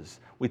promises,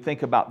 we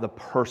think about the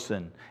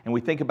person, and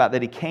we think about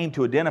that He came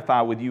to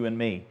identify with you and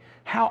me.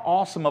 How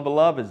awesome of a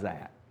love is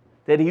that?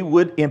 That He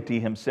would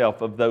empty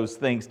Himself of those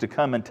things to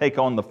come and take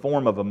on the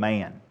form of a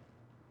man.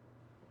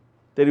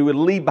 That He would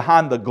leave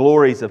behind the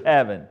glories of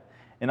heaven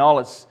in all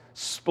its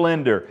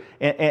splendor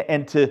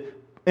and to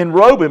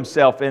enrobe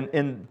Himself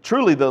in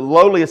truly the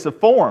lowliest of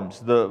forms,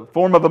 the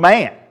form of a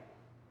man.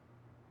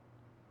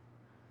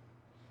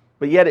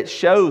 But yet it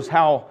shows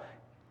how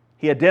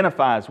He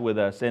identifies with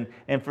us. And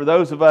for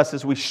those of us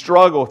as we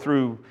struggle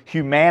through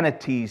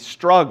humanity's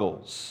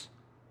struggles,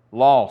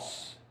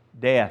 loss,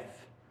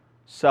 death,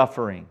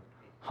 suffering,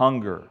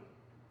 hunger,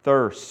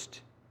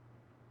 thirst,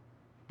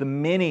 the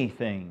many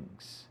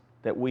things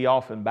that we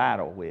often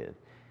battle with,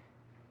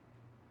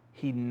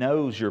 He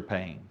knows your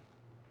pain.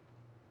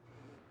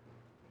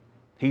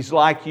 He's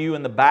like you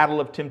in the battle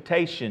of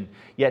temptation,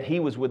 yet He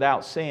was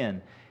without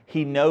sin.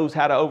 He knows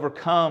how to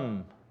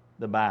overcome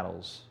the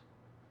battles,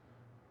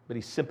 but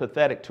He's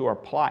sympathetic to our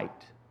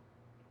plight.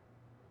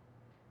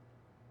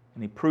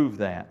 And He proved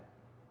that.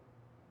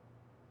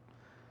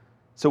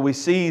 So we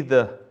see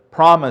the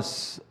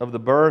promise of the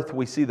birth,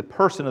 we see the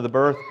person of the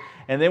birth,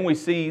 and then we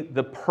see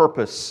the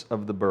purpose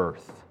of the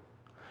birth.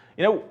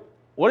 You know,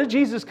 what did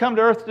Jesus come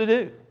to earth to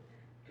do?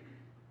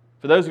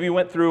 For those of you who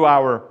went through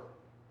our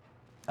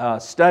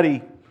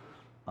study,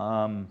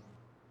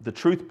 The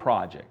Truth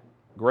Project,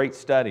 great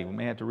study. We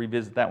may have to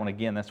revisit that one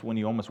again. That's when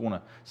you almost want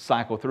to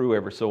cycle through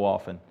every so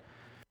often.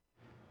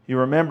 You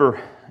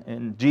remember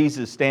in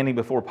Jesus standing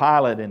before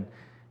Pilate,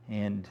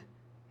 and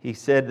He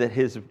said that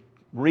His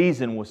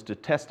reason was to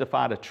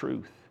testify to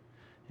truth.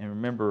 And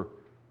remember,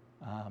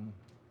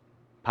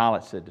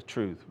 Pilate said the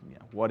truth. You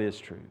know, what is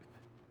truth?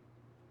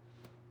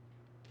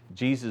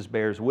 Jesus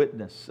bears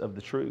witness of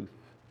the truth.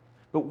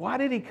 But why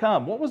did He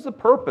come? What was the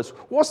purpose?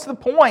 What's the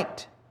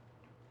point?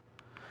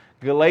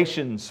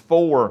 Galatians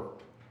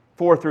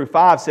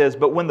 4:4-5 says,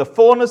 "But when the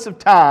fullness of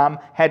time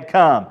had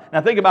come."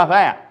 Now think about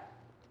that.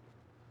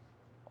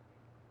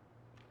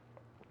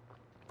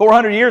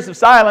 400 years of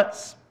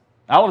silence.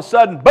 All of a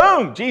sudden,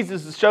 boom,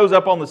 Jesus shows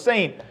up on the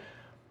scene.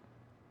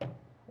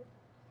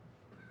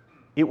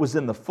 It was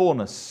in the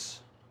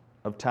fullness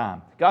of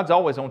time. God's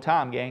always on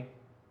time, gang.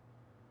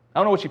 I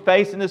don't know what you're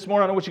facing this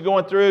morning. I don't know what you're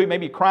going through.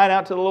 Maybe you're crying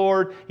out to the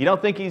Lord. You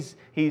don't think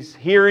He's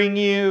hearing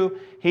you.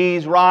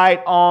 He's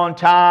right on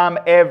time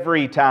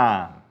every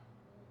time.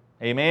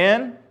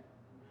 Amen?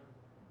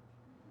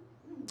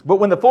 But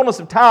when the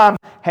fullness of time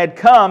had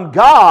come,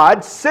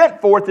 God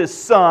sent forth His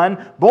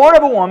Son, born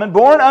of a woman,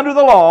 born under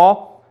the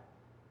law,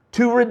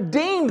 to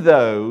redeem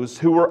those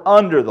who were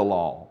under the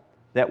law,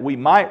 that we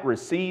might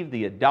receive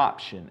the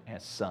adoption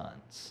as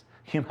sons.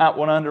 You might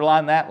want to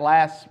underline that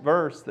last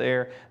verse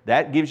there.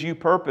 That gives you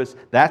purpose.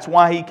 That's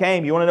why He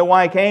came. You want to know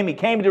why He came? He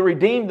came to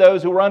redeem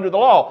those who were under the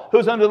law.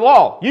 Who's under the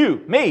law?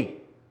 You, me.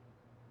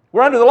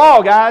 We're under the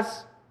law,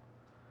 guys.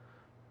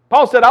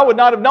 Paul said, "I would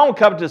not have known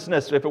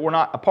covetousness if it were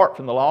not apart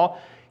from the law."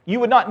 You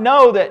would not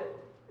know that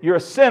you're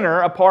a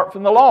sinner apart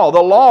from the law.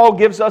 The law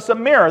gives us a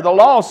mirror. The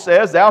law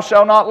says, "Thou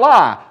shalt not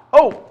lie."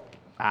 Oh,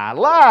 I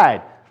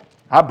lied.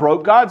 I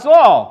broke God's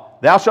law.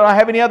 "Thou shalt not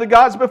have any other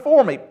gods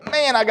before me."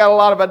 Man, I got a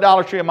lot of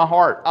idolatry in my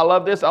heart. I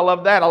love this, I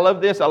love that, I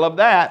love this, I love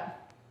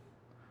that.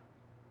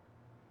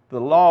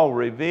 The law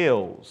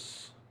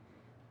reveals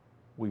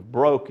we've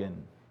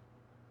broken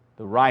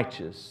the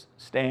righteous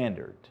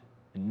standard.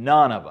 And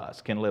none of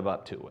us can live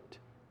up to it.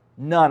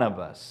 None of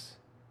us.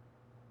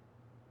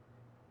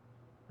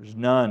 There's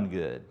none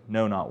good,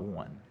 no, not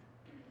one.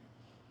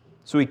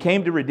 So He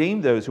came to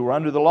redeem those who were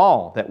under the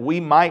law, that we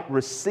might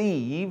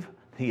receive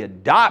the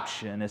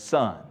adoption as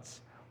sons.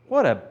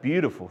 What a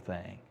beautiful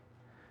thing.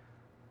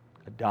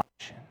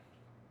 Adoption.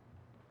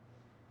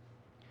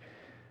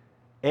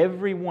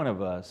 Every one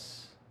of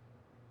us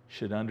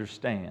should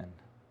understand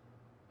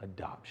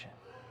adoption.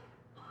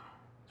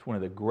 It's one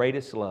of the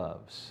greatest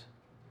loves.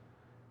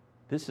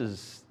 This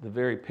is the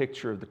very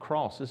picture of the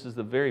cross. This is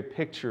the very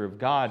picture of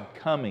God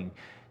coming.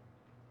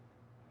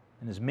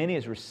 And as many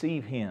as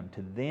receive Him,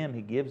 to them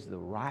He gives the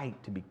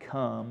right to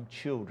become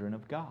children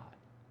of God.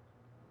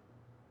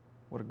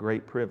 What a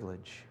great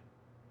privilege,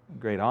 a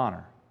great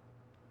honor.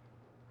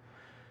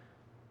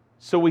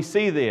 So we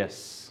see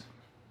this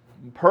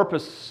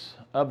purpose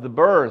of the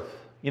birth.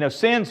 You know,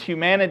 sin's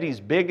humanity's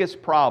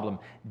biggest problem.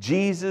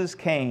 Jesus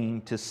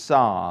came to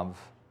solve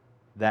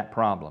that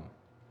problem.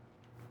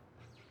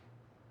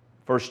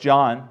 1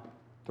 John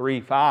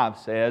 3:5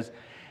 says,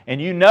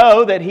 and you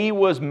know that He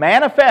was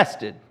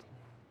manifested.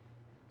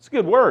 It's a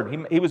good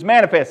word. He was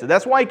manifested.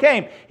 That's why He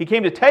came. He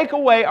came to take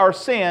away our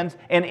sins,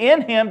 and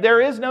in Him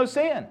there is no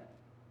sin.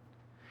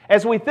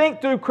 As we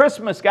think through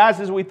Christmas, guys,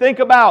 as we think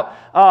about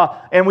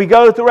and we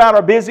go throughout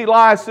our busy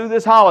lives through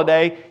this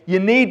holiday, you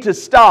need to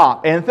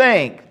stop and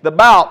think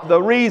about the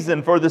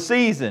reason for the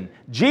season.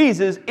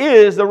 Jesus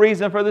is the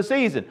reason for the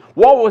season.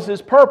 What was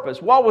His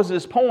purpose? What was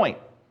His point?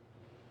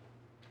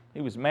 He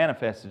was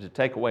manifested to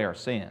take away our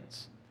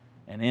sins,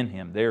 and in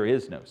Him there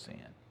is no sin.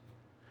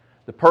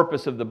 The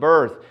purpose of the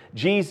birth,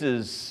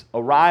 Jesus'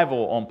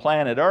 arrival on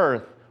planet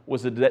Earth,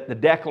 was the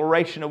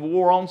declaration of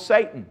war on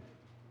Satan.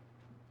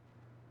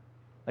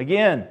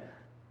 Again,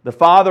 the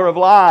father of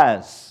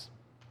lies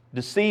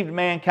deceived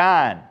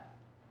mankind.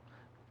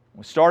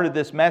 We started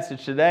this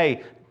message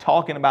today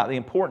talking about the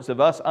importance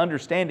of us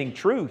understanding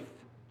truth.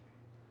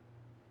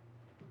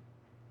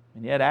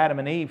 And yet Adam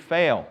and Eve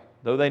failed,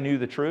 though they knew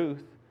the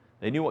truth.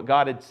 They knew what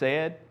God had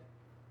said.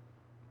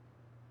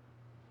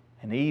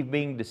 And Eve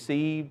being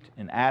deceived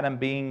and Adam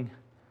being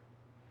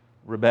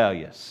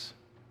rebellious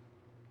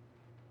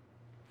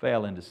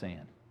fell into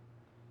sin.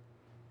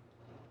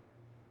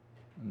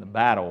 And the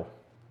battle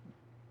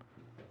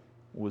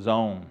was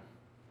on.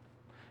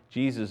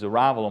 Jesus'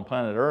 arrival on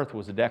planet Earth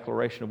was a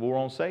declaration of war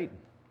on Satan.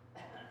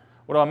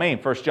 What do I mean?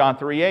 1 John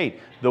 3:8.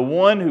 The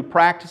one who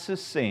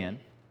practices sin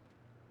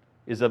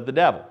is of the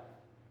devil.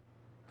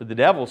 For the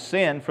devil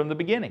sinned from the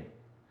beginning.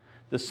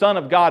 The Son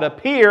of God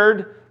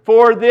appeared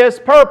for this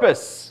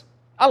purpose.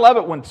 I love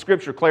it when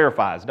Scripture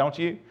clarifies, don't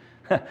you?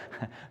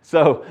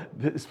 So,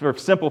 for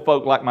simple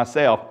folk like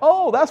myself,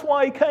 oh, that's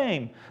why He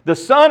came. The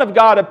Son of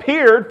God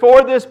appeared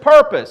for this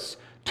purpose,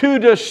 to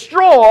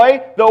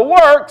destroy the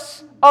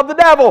works of the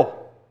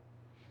devil.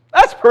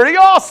 That's pretty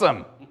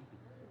awesome.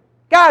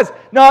 Guys,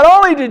 not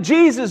only did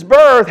Jesus'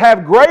 birth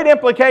have great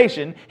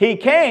implication, He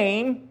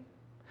came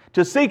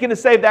to seek and to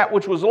save that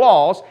which was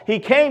lost. He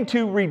came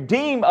to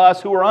redeem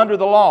us who are under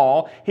the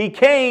law. He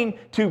came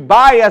to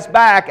buy us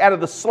back out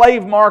of the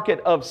slave market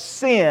of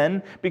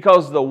sin,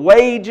 because the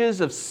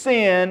wages of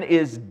sin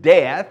is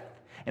death.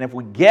 And if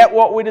we get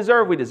what we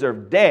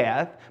deserve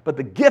death. But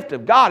the gift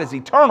of God is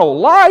eternal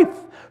life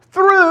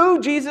through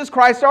Jesus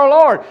Christ our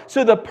Lord.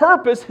 So the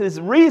purpose,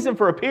 His reason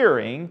for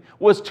appearing,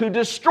 was to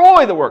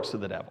destroy the works of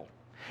the devil.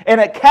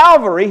 And at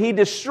Calvary, He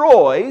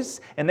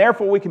destroys, and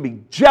therefore we can be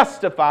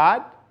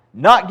justified,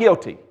 not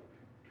guilty,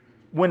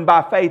 when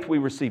by faith we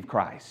receive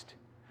Christ.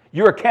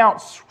 Your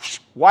account's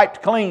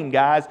wiped clean,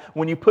 guys,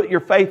 when you put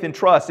your faith and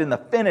trust in the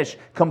finished,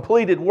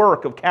 completed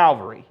work of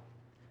Calvary.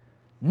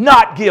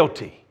 Not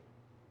guilty.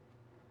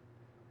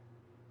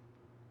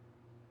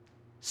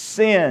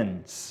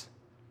 Sin's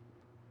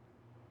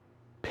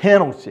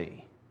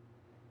penalty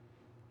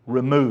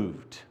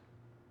removed.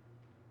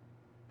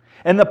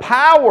 And the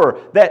power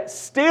that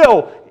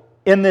still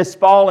in this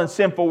fallen,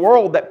 sinful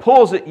world that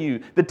pulls at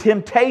you, the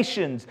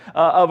temptations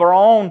of our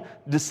own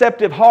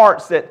deceptive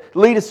hearts that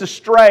lead us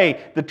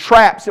astray, the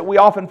traps that we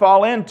often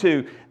fall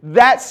into,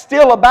 that's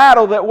still a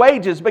battle that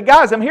wages. But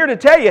guys, I'm here to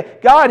tell you,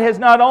 God has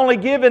not only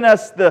given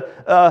us the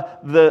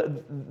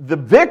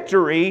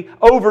victory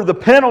over the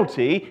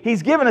penalty,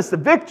 He's given us the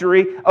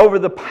victory over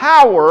the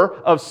power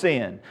of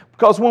sin.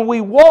 Because when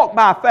we walk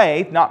by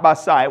faith, not by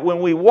sight, when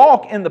we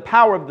walk in the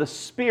power of the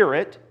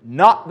Spirit,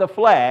 not the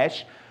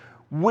flesh,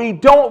 we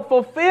don't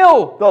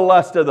fulfill the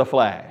lust of the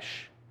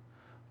flesh.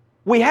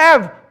 We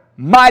have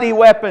mighty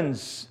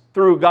weapons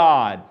through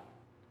God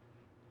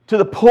to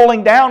the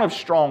pulling down of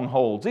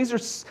strongholds. These are,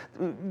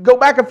 go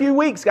back a few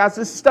weeks, guys,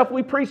 this is stuff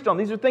we preached on.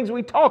 These are things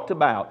we talked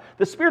about.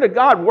 The Spirit of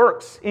God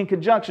works in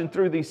conjunction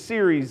through these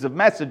series of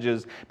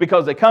messages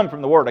because they come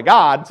from the Word of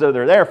God, so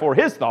they're there for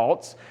His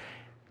thoughts.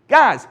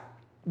 Guys,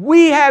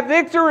 we have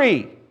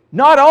victory.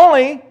 Not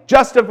only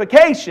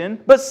justification,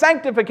 but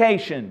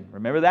sanctification.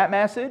 Remember that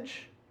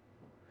message?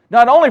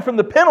 Not only from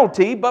the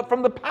penalty, but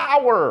from the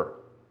power.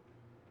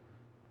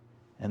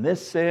 And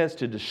this says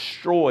to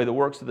destroy the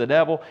works of the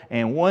devil.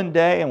 And one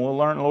day, and we'll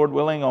learn, Lord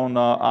willing, on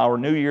our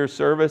New Year's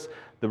service,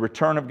 the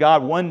return of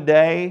God, one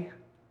day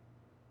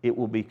it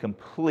will be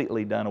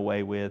completely done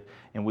away with,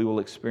 and we will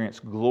experience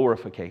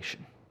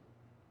glorification.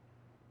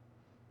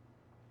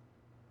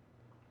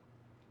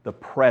 The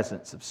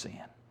presence of sin.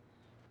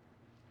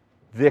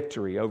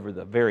 Victory over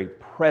the very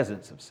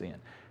presence of sin.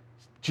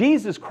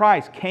 Jesus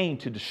Christ came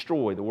to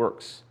destroy the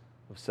works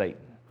of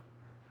Satan.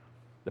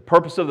 The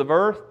purpose of the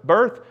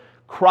birth,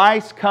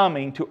 Christ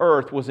coming to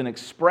earth was an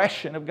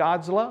expression of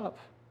God's love.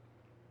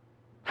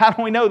 How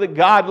do we know that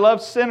God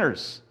loves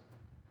sinners?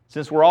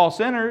 Since we're all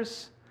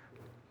sinners,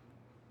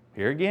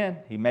 here again,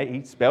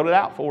 He spelled it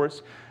out for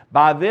us.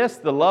 By this,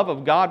 the love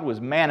of God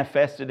was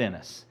manifested in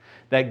us,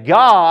 that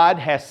God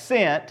has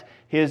sent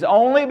His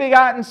only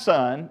begotten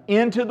Son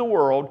into the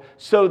world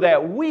so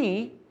that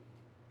we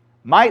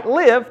might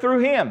live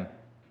through Him.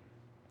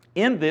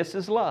 In this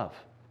is love.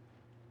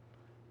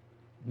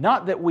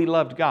 Not that we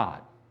loved God,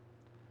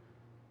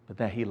 but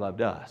that He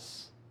loved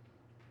us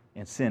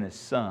and sent His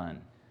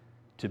Son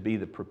to be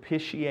the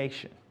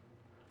propitiation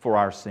for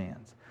our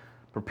sins.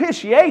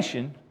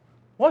 Propitiation?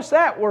 What's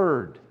that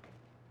word?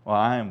 Well,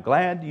 I am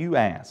glad you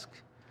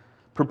asked.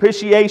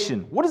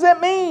 Propitiation. What does that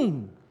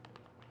mean?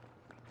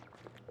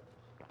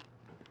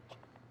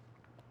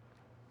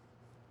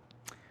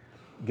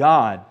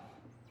 God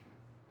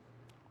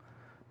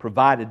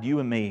provided you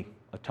and me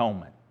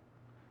atonement,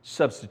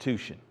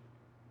 substitution.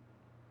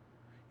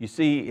 You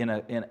see, in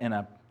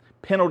a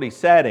penalty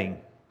setting,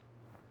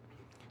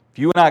 if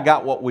you and I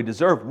got what we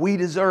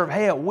deserve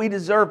hell, we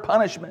deserve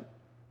punishment.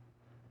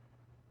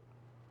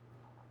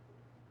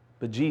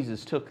 But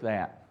Jesus took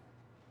that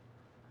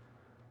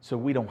so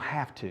we don't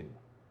have to.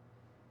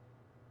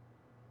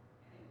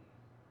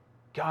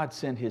 God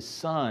sent His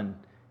Son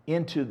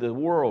into the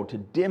world to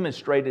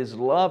demonstrate His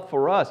love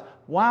for us.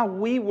 While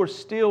we were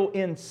still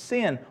in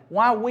sin,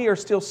 while we are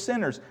still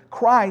sinners,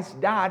 Christ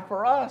died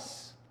for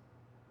us.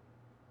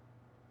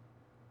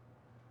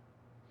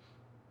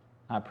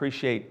 I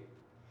appreciate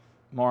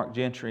Mark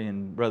Gentry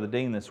and Brother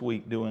Dean this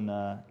week doing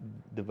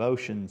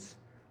devotions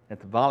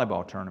at the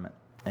volleyball tournament.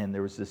 And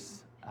there was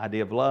this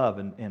idea of love,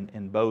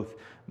 and both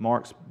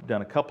Mark's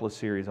done a couple of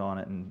series on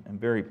it,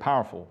 and very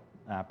powerful.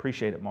 I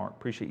appreciate it, Mark.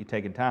 Appreciate you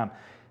taking time,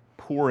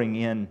 pouring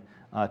in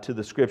to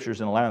the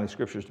Scriptures and allowing the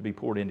Scriptures to be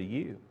poured into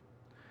you.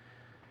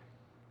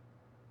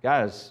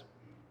 Guys,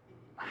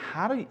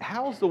 how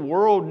does the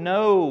world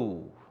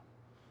know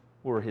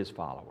we're His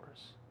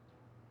followers?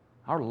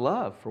 Our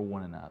love for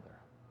one another.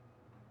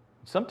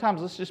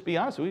 Sometimes, let's just be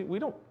honest, we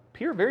don't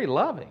appear very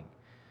loving.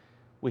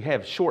 We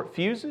have short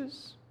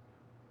fuses.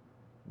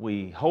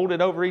 We hold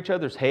it over each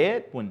other's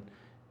head when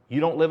you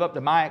don't live up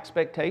to my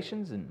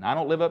expectations and I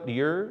don't live up to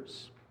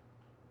yours.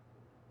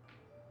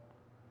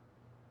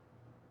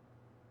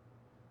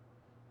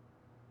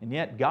 And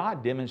yet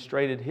God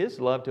demonstrated His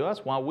love to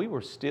us while we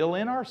were still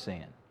in our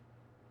sin.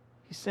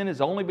 He sent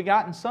His only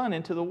begotten Son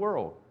into the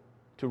world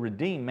to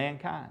redeem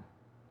mankind.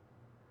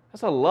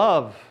 That's a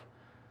love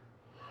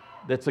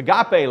that's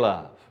agape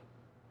love.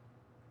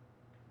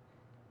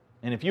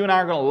 And if you and I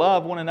are going to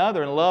love one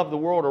another and love the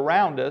world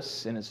around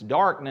us in its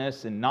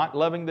darkness, and not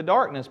loving the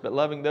darkness, but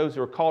loving those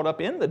who are caught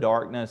up in the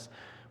darkness,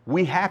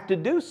 we have to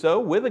do so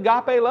with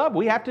agape love.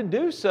 We have to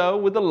do so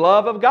with the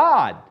love of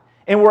God.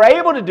 And we're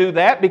able to do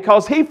that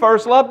because He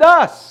first loved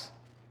us.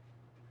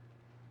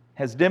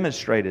 Has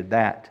demonstrated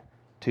that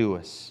to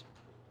us.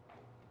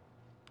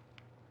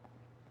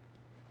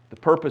 The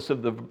purpose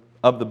of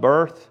the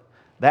birth,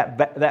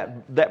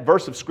 that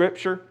verse of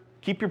Scripture,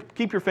 keep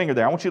your finger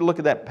there. I want you to look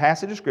at that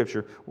passage of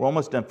Scripture. We're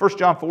almost done. 1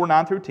 John 4,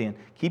 9 through 10.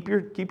 Keep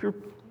your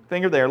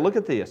finger there. Look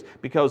at this.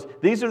 Because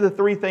these are the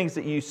three things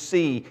that you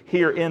see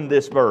here in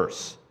this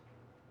verse.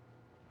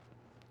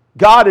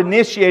 God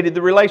initiated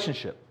the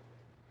relationship.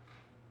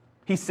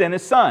 He sent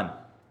His Son.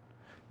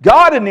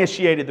 God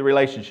initiated the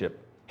relationship.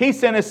 He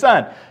sent His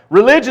Son.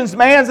 Religion's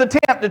man's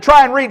attempt to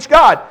try and reach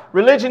God.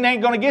 Religion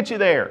ain't going to get you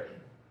there.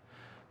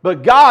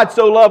 But God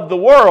so loved the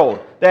world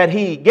that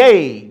He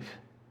gave.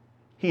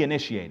 He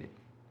initiated.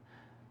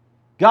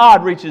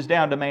 God reaches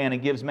down to man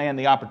and gives man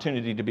the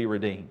opportunity to be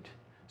redeemed.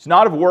 It's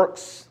not of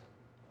works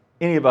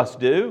any of us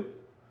do.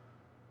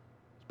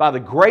 It's by the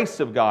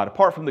grace of God.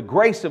 Apart from the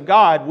grace of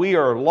God, we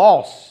are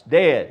lost,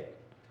 dead.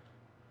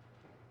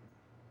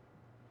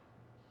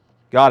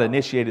 God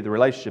initiated the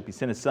relationship. He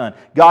sent His Son.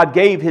 God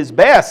gave His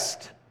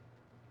best.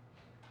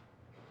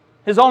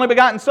 His only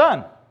begotten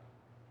Son.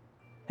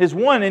 His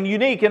one and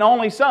unique and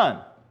only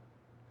Son.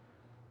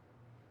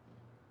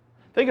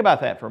 Think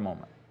about that for a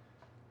moment.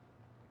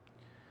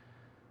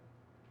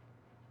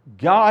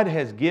 God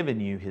has given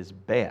you His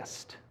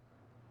best.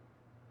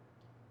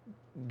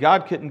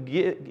 God couldn't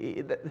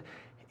give,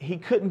 He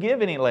couldn't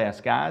give any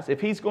less, guys.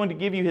 If He's going to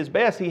give you His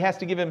best, He has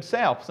to give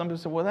Himself. Some people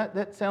say, well,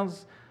 that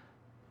sounds,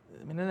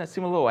 doesn't that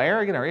seem a little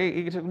arrogant or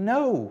egotistical?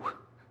 No.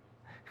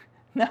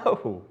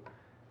 No.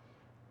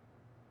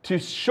 To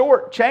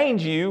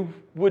shortchange you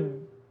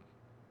would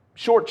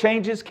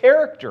shortchange His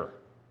character.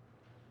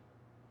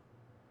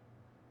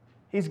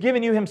 He's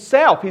given you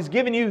Himself. He's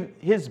given you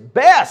His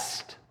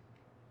best.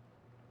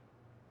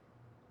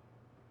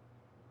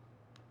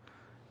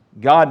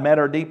 God met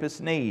our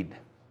deepest need.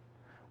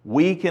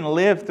 We can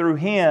live through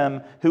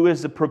Him who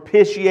is the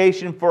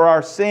propitiation for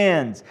our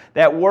sins.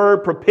 That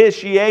word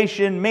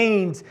propitiation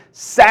means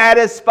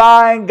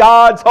satisfying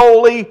God's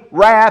holy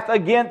wrath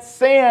against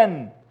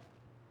sin.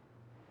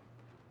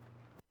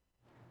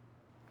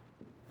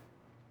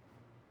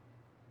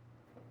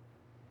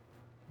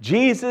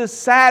 Jesus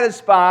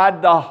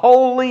satisfied the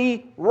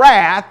holy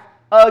wrath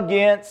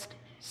against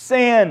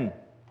sin.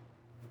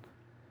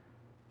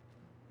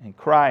 And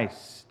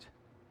Christ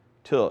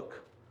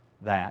took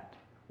that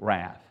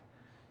wrath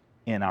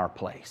in our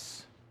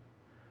place.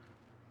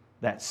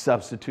 That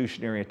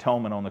substitutionary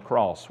atonement on the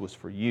cross was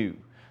for you.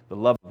 The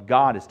love of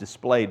God is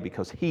displayed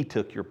because He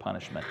took your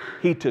punishment.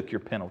 He took your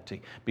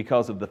penalty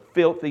because of the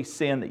filthy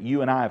sin that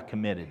you and I have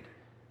committed.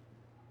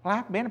 Well,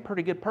 I've been a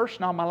pretty good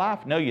person all my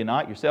life. No, you're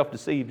not. You're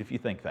self-deceived if you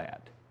think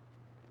that.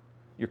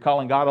 You're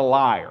calling God a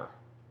liar.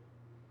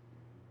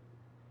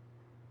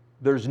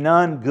 There's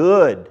none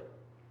good.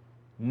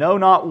 No,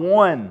 not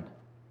one.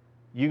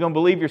 You going to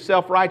believe your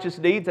self-righteous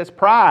deeds? That's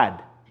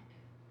pride.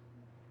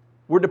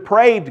 We're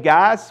depraved,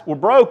 guys. We're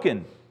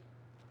broken.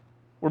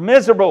 We're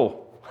miserable.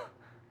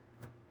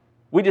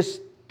 We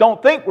just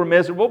don't think we're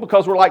miserable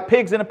because we're like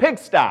pigs in a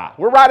pigsty.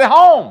 We're right at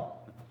home.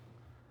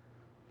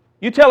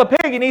 You tell a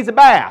pig he needs a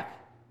bath.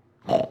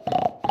 That's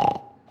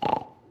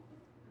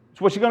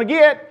what you're going to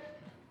get.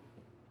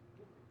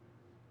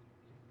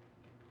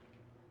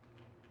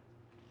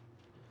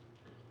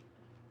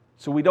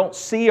 So we don't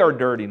see our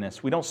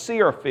dirtiness. We don't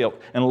see our filth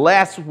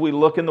unless we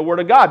look in the Word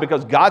of God,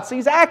 because God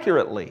sees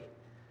accurately.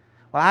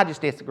 Well, I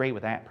just disagree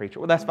with that, preacher.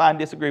 Well, that's fine,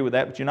 disagree with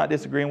that, but you're not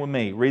disagreeing with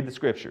me. Read the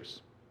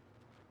Scriptures.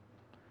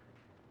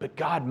 But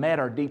God met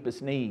our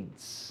deepest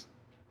needs.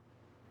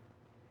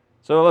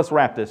 So let's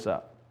wrap this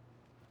up,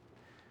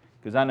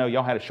 because I know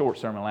y'all had a short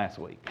sermon last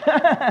week.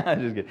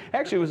 Just kidding.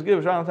 Actually, it was good. It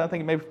was right on time. I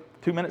think maybe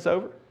 2 minutes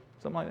over,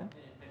 something like that.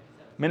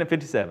 Minute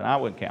 57. I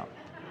wouldn't count.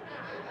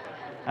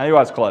 I knew I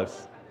was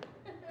close.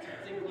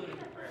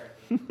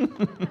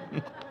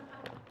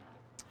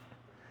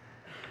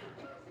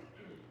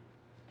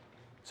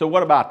 So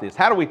what about this?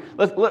 How do we,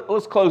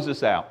 let's close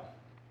this out.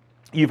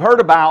 You've heard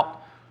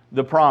about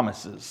the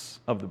promises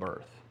of the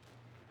birth.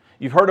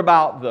 You've heard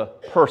about the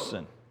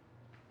person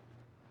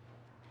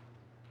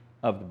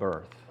of the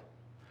birth.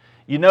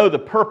 You know the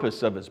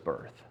purpose of His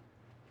birth.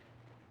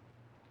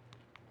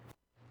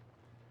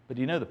 But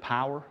do you know the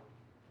power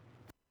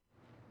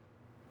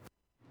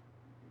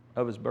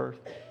of His birth?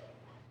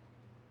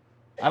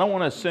 I don't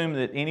want to assume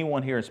that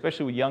anyone here,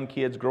 especially with young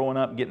kids growing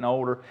up and getting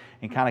older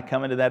and kind of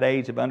coming to that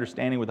age of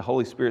understanding where the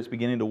Holy Spirit's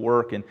beginning to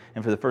work, and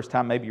for the first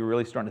time maybe you're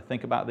really starting to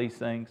think about these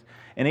things.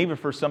 And even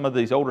for some of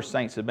these older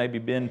saints that maybe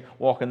been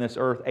walking this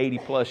earth 80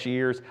 plus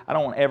years, I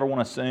don't ever want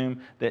to assume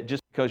that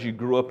just because you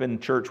grew up in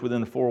church within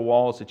the four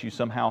walls that you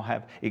somehow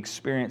have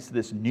experienced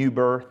this new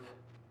birth.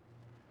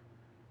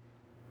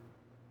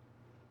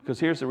 Because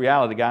here's the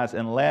reality, guys.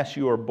 Unless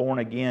you are born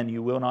again,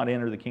 you will not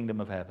enter the kingdom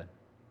of heaven.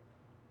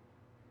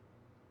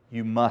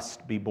 You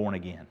must be born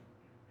again.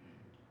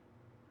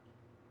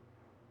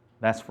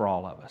 That's for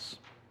all of us.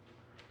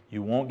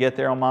 You won't get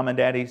there on mom and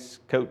daddy's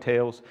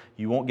coattails.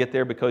 You won't get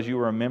there because you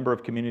were a member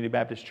of Community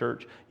Baptist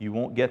Church. You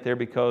won't get there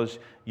because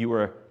you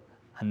were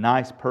a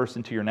nice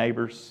person to your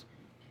neighbors.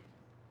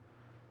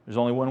 There's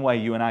only one way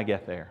you and I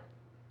get there,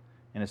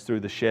 and it's through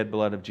the shed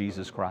blood of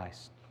Jesus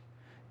Christ.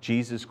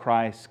 Jesus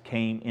Christ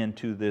came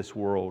into this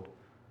world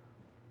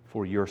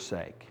for your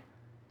sake.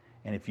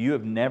 And if you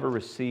have never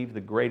received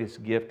the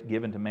greatest gift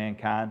given to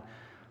mankind,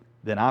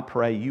 then I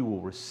pray you will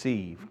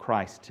receive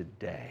Christ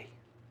today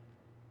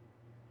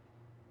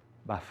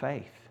by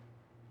faith.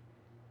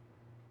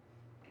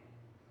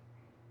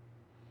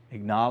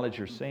 Acknowledge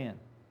your sin.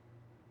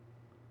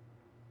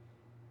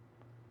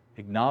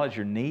 Acknowledge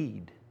your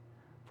need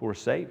for a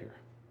Savior.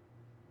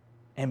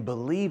 And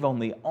believe on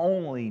the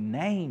only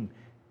name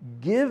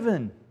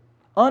given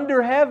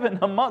under heaven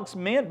amongst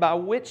men by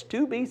which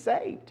to be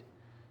saved.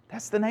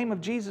 That's the name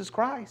of Jesus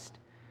Christ.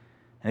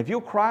 And if you'll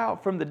cry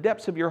out from the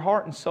depths of your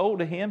heart and soul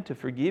to Him to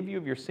forgive you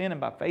of your sin and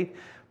by faith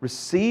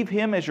receive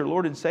Him as your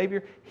Lord and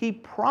Savior, He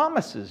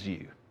promises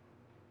you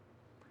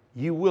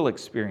will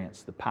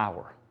experience the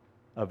power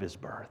of His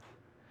birth,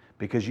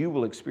 because you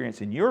will experience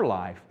in your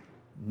life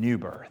new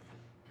birth.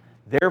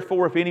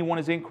 Therefore, if anyone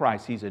is in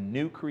Christ, he's a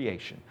new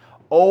creation.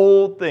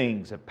 Old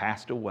things have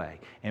passed away,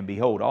 and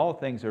behold, all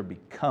things are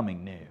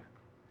becoming new.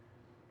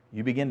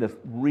 You begin to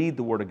read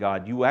the Word of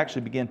God. You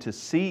actually begin to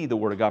see the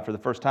Word of God for the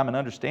first time and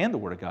understand the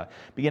Word of God.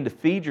 Begin to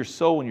feed your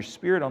soul and your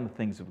spirit on the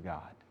things of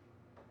God.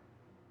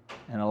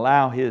 And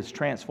allow His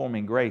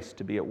transforming grace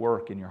to be at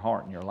work in your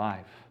heart and your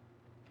life.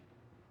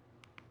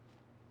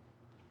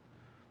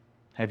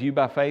 Have you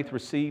by faith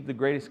received the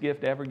greatest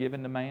gift ever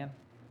given to man?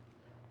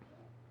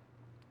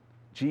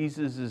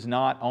 Jesus is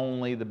not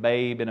only the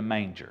babe in a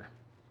manger.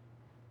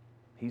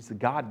 He's the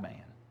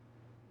God-man.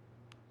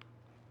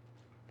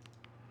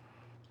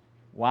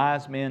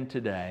 Wise men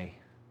today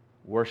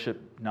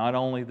worship not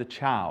only the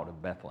child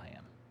of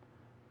Bethlehem,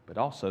 but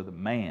also the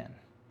man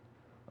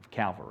of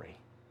Calvary,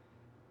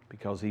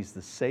 because He's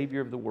the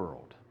Savior of the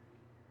world.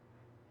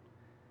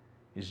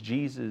 Is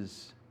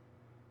Jesus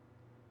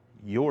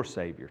your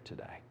Savior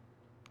today?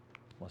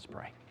 Let's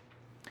pray.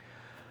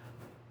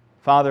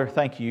 Father,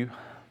 thank you.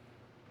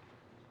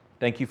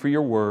 Thank you for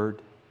your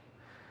Word.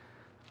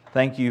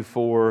 Thank you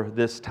for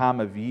this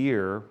time of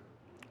year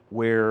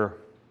where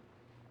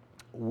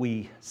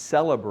we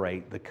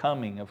celebrate the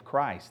coming of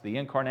Christ, the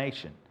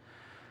incarnation.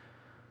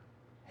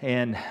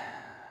 And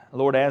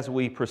Lord, as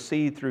we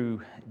proceed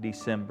through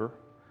December,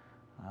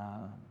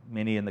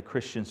 many in the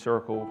Christian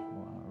circle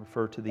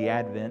refer to the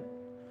Advent.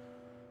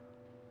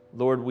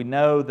 Lord, we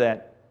know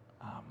that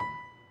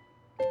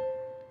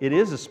it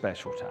is a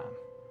special time,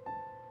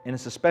 and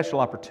it's a special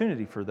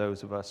opportunity for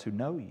those of us who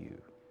know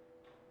You.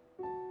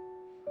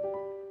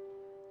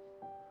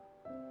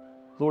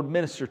 Lord,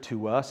 minister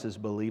to us as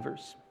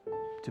believers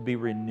to be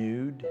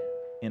renewed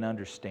in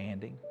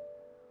understanding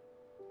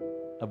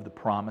of the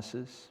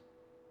promises,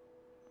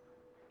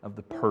 of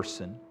the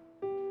person,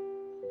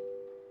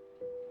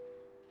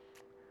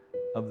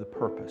 of the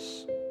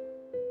purpose.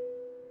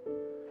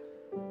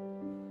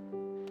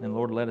 And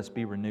Lord, let us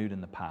be renewed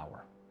in the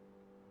power.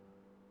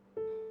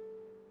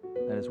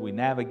 That as we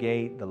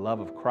navigate, the love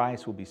of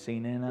Christ will be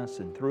seen in us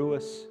and through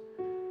us,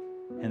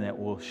 and that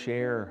we'll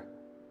share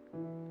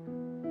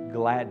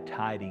glad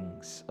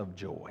tidings of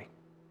joy.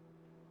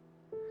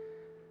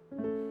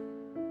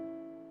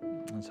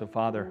 And so,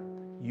 Father,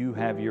 You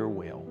have Your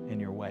will and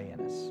Your way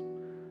in us.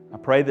 I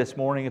pray this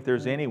morning, if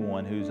there's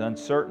anyone who's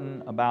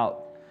uncertain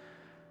about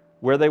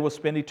where they will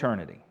spend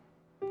eternity,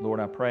 Lord,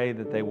 I pray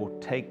that they will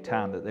take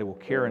time, that they will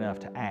care enough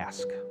to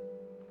ask,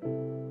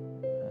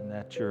 and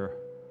that Your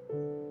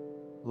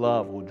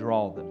love will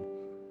draw them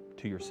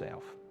to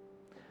Yourself.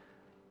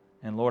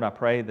 And Lord, I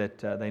pray that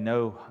they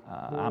know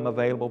I'm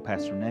available,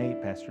 Pastor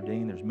Nate, Pastor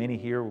Dean. There's many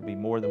here will be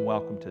more than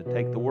welcome to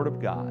take the Word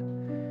of God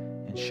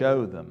and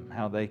show them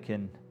how they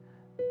can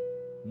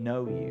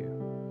know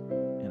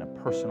You in a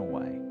personal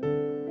way,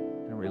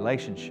 in a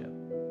relationship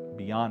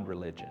beyond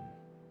religion.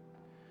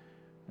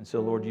 And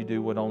so, Lord, You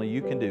do what only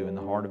You can do in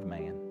the heart of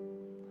man.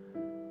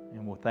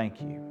 And we'll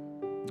thank You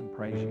and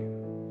praise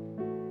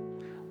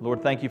You.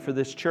 Lord, thank You for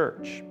this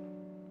church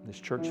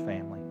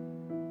family.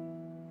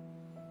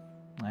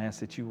 I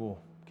ask that You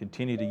will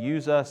continue to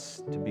use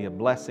us to be a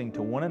blessing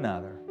to one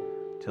another,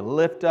 to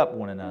lift up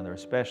one another,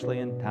 especially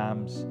in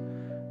times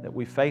that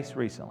we faced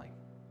recently.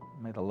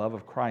 May the love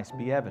of Christ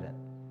be evident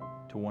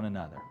to one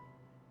another.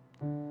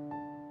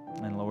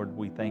 And Lord,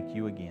 we thank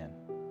You again.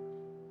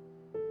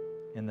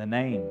 In the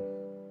name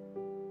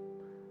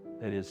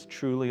that is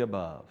truly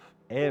above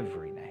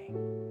every name,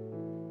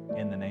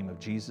 in the name of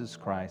Jesus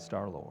Christ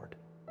our Lord.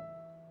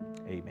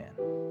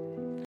 Amen.